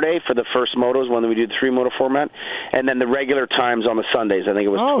Saturday for the first motos when we do the 3-moto format, and then the regular times on the Sundays. I think it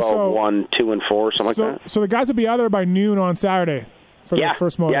was 12, 1, 2, and 4, something like that. So the guys will be out there by noon on Saturday for the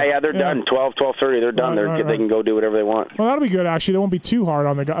first moto. Yeah, they're done. 12:30. They're done. They can go do whatever they want. Well, that'll be good. Actually, they won't be too hard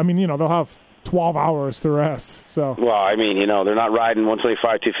on the guy. I mean, they'll have 12 hours to rest. So. Well, I mean, they're not riding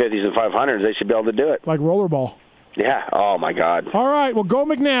 125, 250s, and 500s. They should be able to do it. Like rollerball. Yeah. Oh, my God. All right. Well, go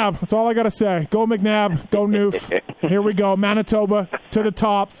McNabb. That's all I got to say. Go McNabb. Go Newf. Here we go. Manitoba to the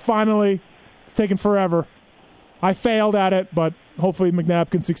top. Finally. It's taken forever. I failed at it, but hopefully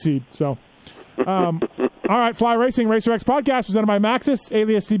McNabb can succeed. So, all right. Fly Racing Racer X podcast presented by Matthes,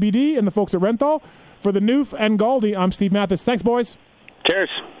 alias CBD, and the folks at Renthal. For the Newf and Gauldy, I'm Steve Matthes. Thanks, boys. Cheers.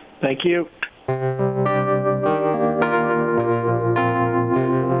 Thank you.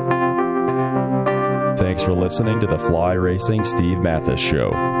 Thanks for listening to the Fly Racing Steve Matthes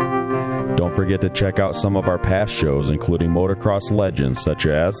Show. Don't forget to check out some of our past shows, including motocross legends such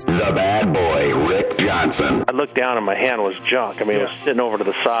as The Bad Boy, Rick Johnson. I looked down and my hand was junk. I mean, it was sitting over to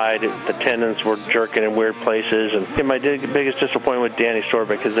the side. The tendons were jerking in weird places. And my biggest disappointment with Danny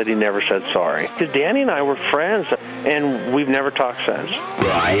Storbeck is that he never said sorry. Because Danny and I were friends, and we've never talked since.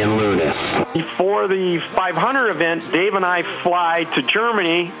 Brian Lunas. Before the 500 event, Dave and I fly to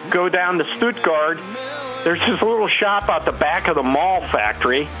Germany, go down to Stuttgart. There's this little shop out the back of the mall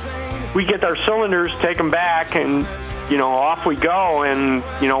factory. We get our cylinders, take them back, and, off we go. And,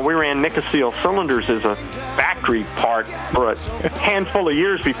 we ran Nicosil cylinders as a factory part for a handful of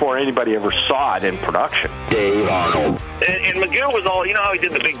years before anybody ever saw it in production. Dave Arnold. And McGill was all, how he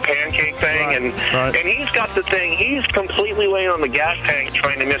did the big pancake thing, and he's got the thing, he's completely laying on the gas tank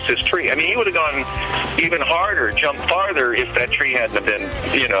trying to miss his tree. I mean, he would have gone even harder, jumped farther if that tree hadn't have been,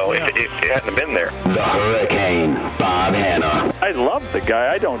 if it hadn't have been there. The Hurricane, Bob Hanna. I love the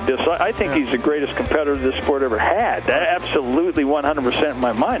guy. I don't dislike. I think he's the greatest competitor this sport ever had. Absolutely 100% in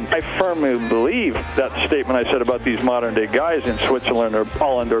my mind. I firmly believe that statement I said about these modern-day guys in Switzerland or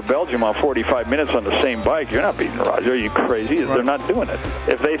Holland or Belgium on 45 minutes on the same bike. You're not beating Roger. Are you crazy? They're not doing it.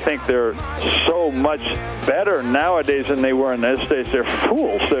 If they think they're so much better nowadays than they were in those days, they're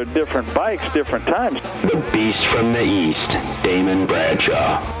fools. They're different bikes, different times. The Beast from the East, Damon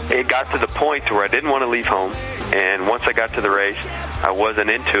Bradshaw. It got to the point where I didn't want to leave home, and once I got to the race, I wasn't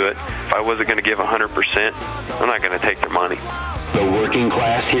into it. If I wasn't going to give 100%, I'm not going to take their money. The working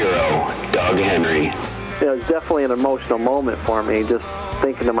class hero, Doug Henry. It was definitely an emotional moment for me, just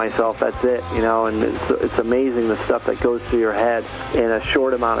thinking to myself, that's it, and it's amazing the stuff that goes through your head in a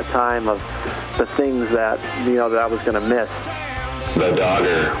short amount of time of the things that, that I was going to miss. The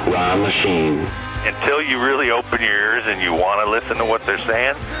Dogger, Ron Lachine. Until you really open your ears and you want to listen to what they're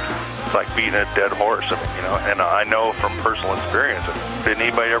saying, it's like beating a dead horse. And I know from personal experience, did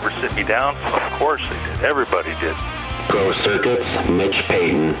anybody ever sit me down? Of course they did. Everybody did. Pro Circuits, Mitch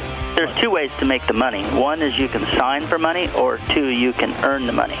Payton. There's two ways to make the money. One is you can sign for money, or two, you can earn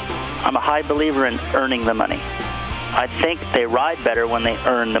the money. I'm a high believer in earning the money. I think they ride better when they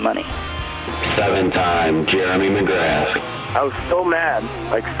earn the money. 7-time Jeremy McGrath. I was so mad,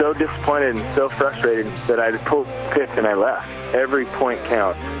 so disappointed and so frustrated that I pulled the pick and I left. Every point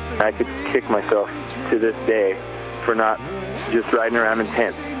counts. I could kick myself to this day for not just riding around in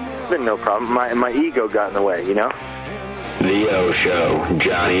tents. It's been no problem. My ego got in the way, The O Show,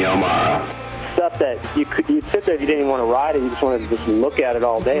 Johnny O'Mara. Stuff that you'd sit there, you didn't even want to ride it, you just wanted to just look at it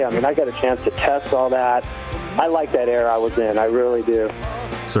all day. I mean, I got a chance to test all that. I like that era I was in, I really do.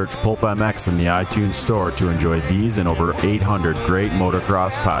 Search Pulp MX in the iTunes store to enjoy these and over 800 great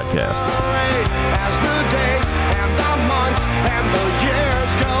motocross podcasts.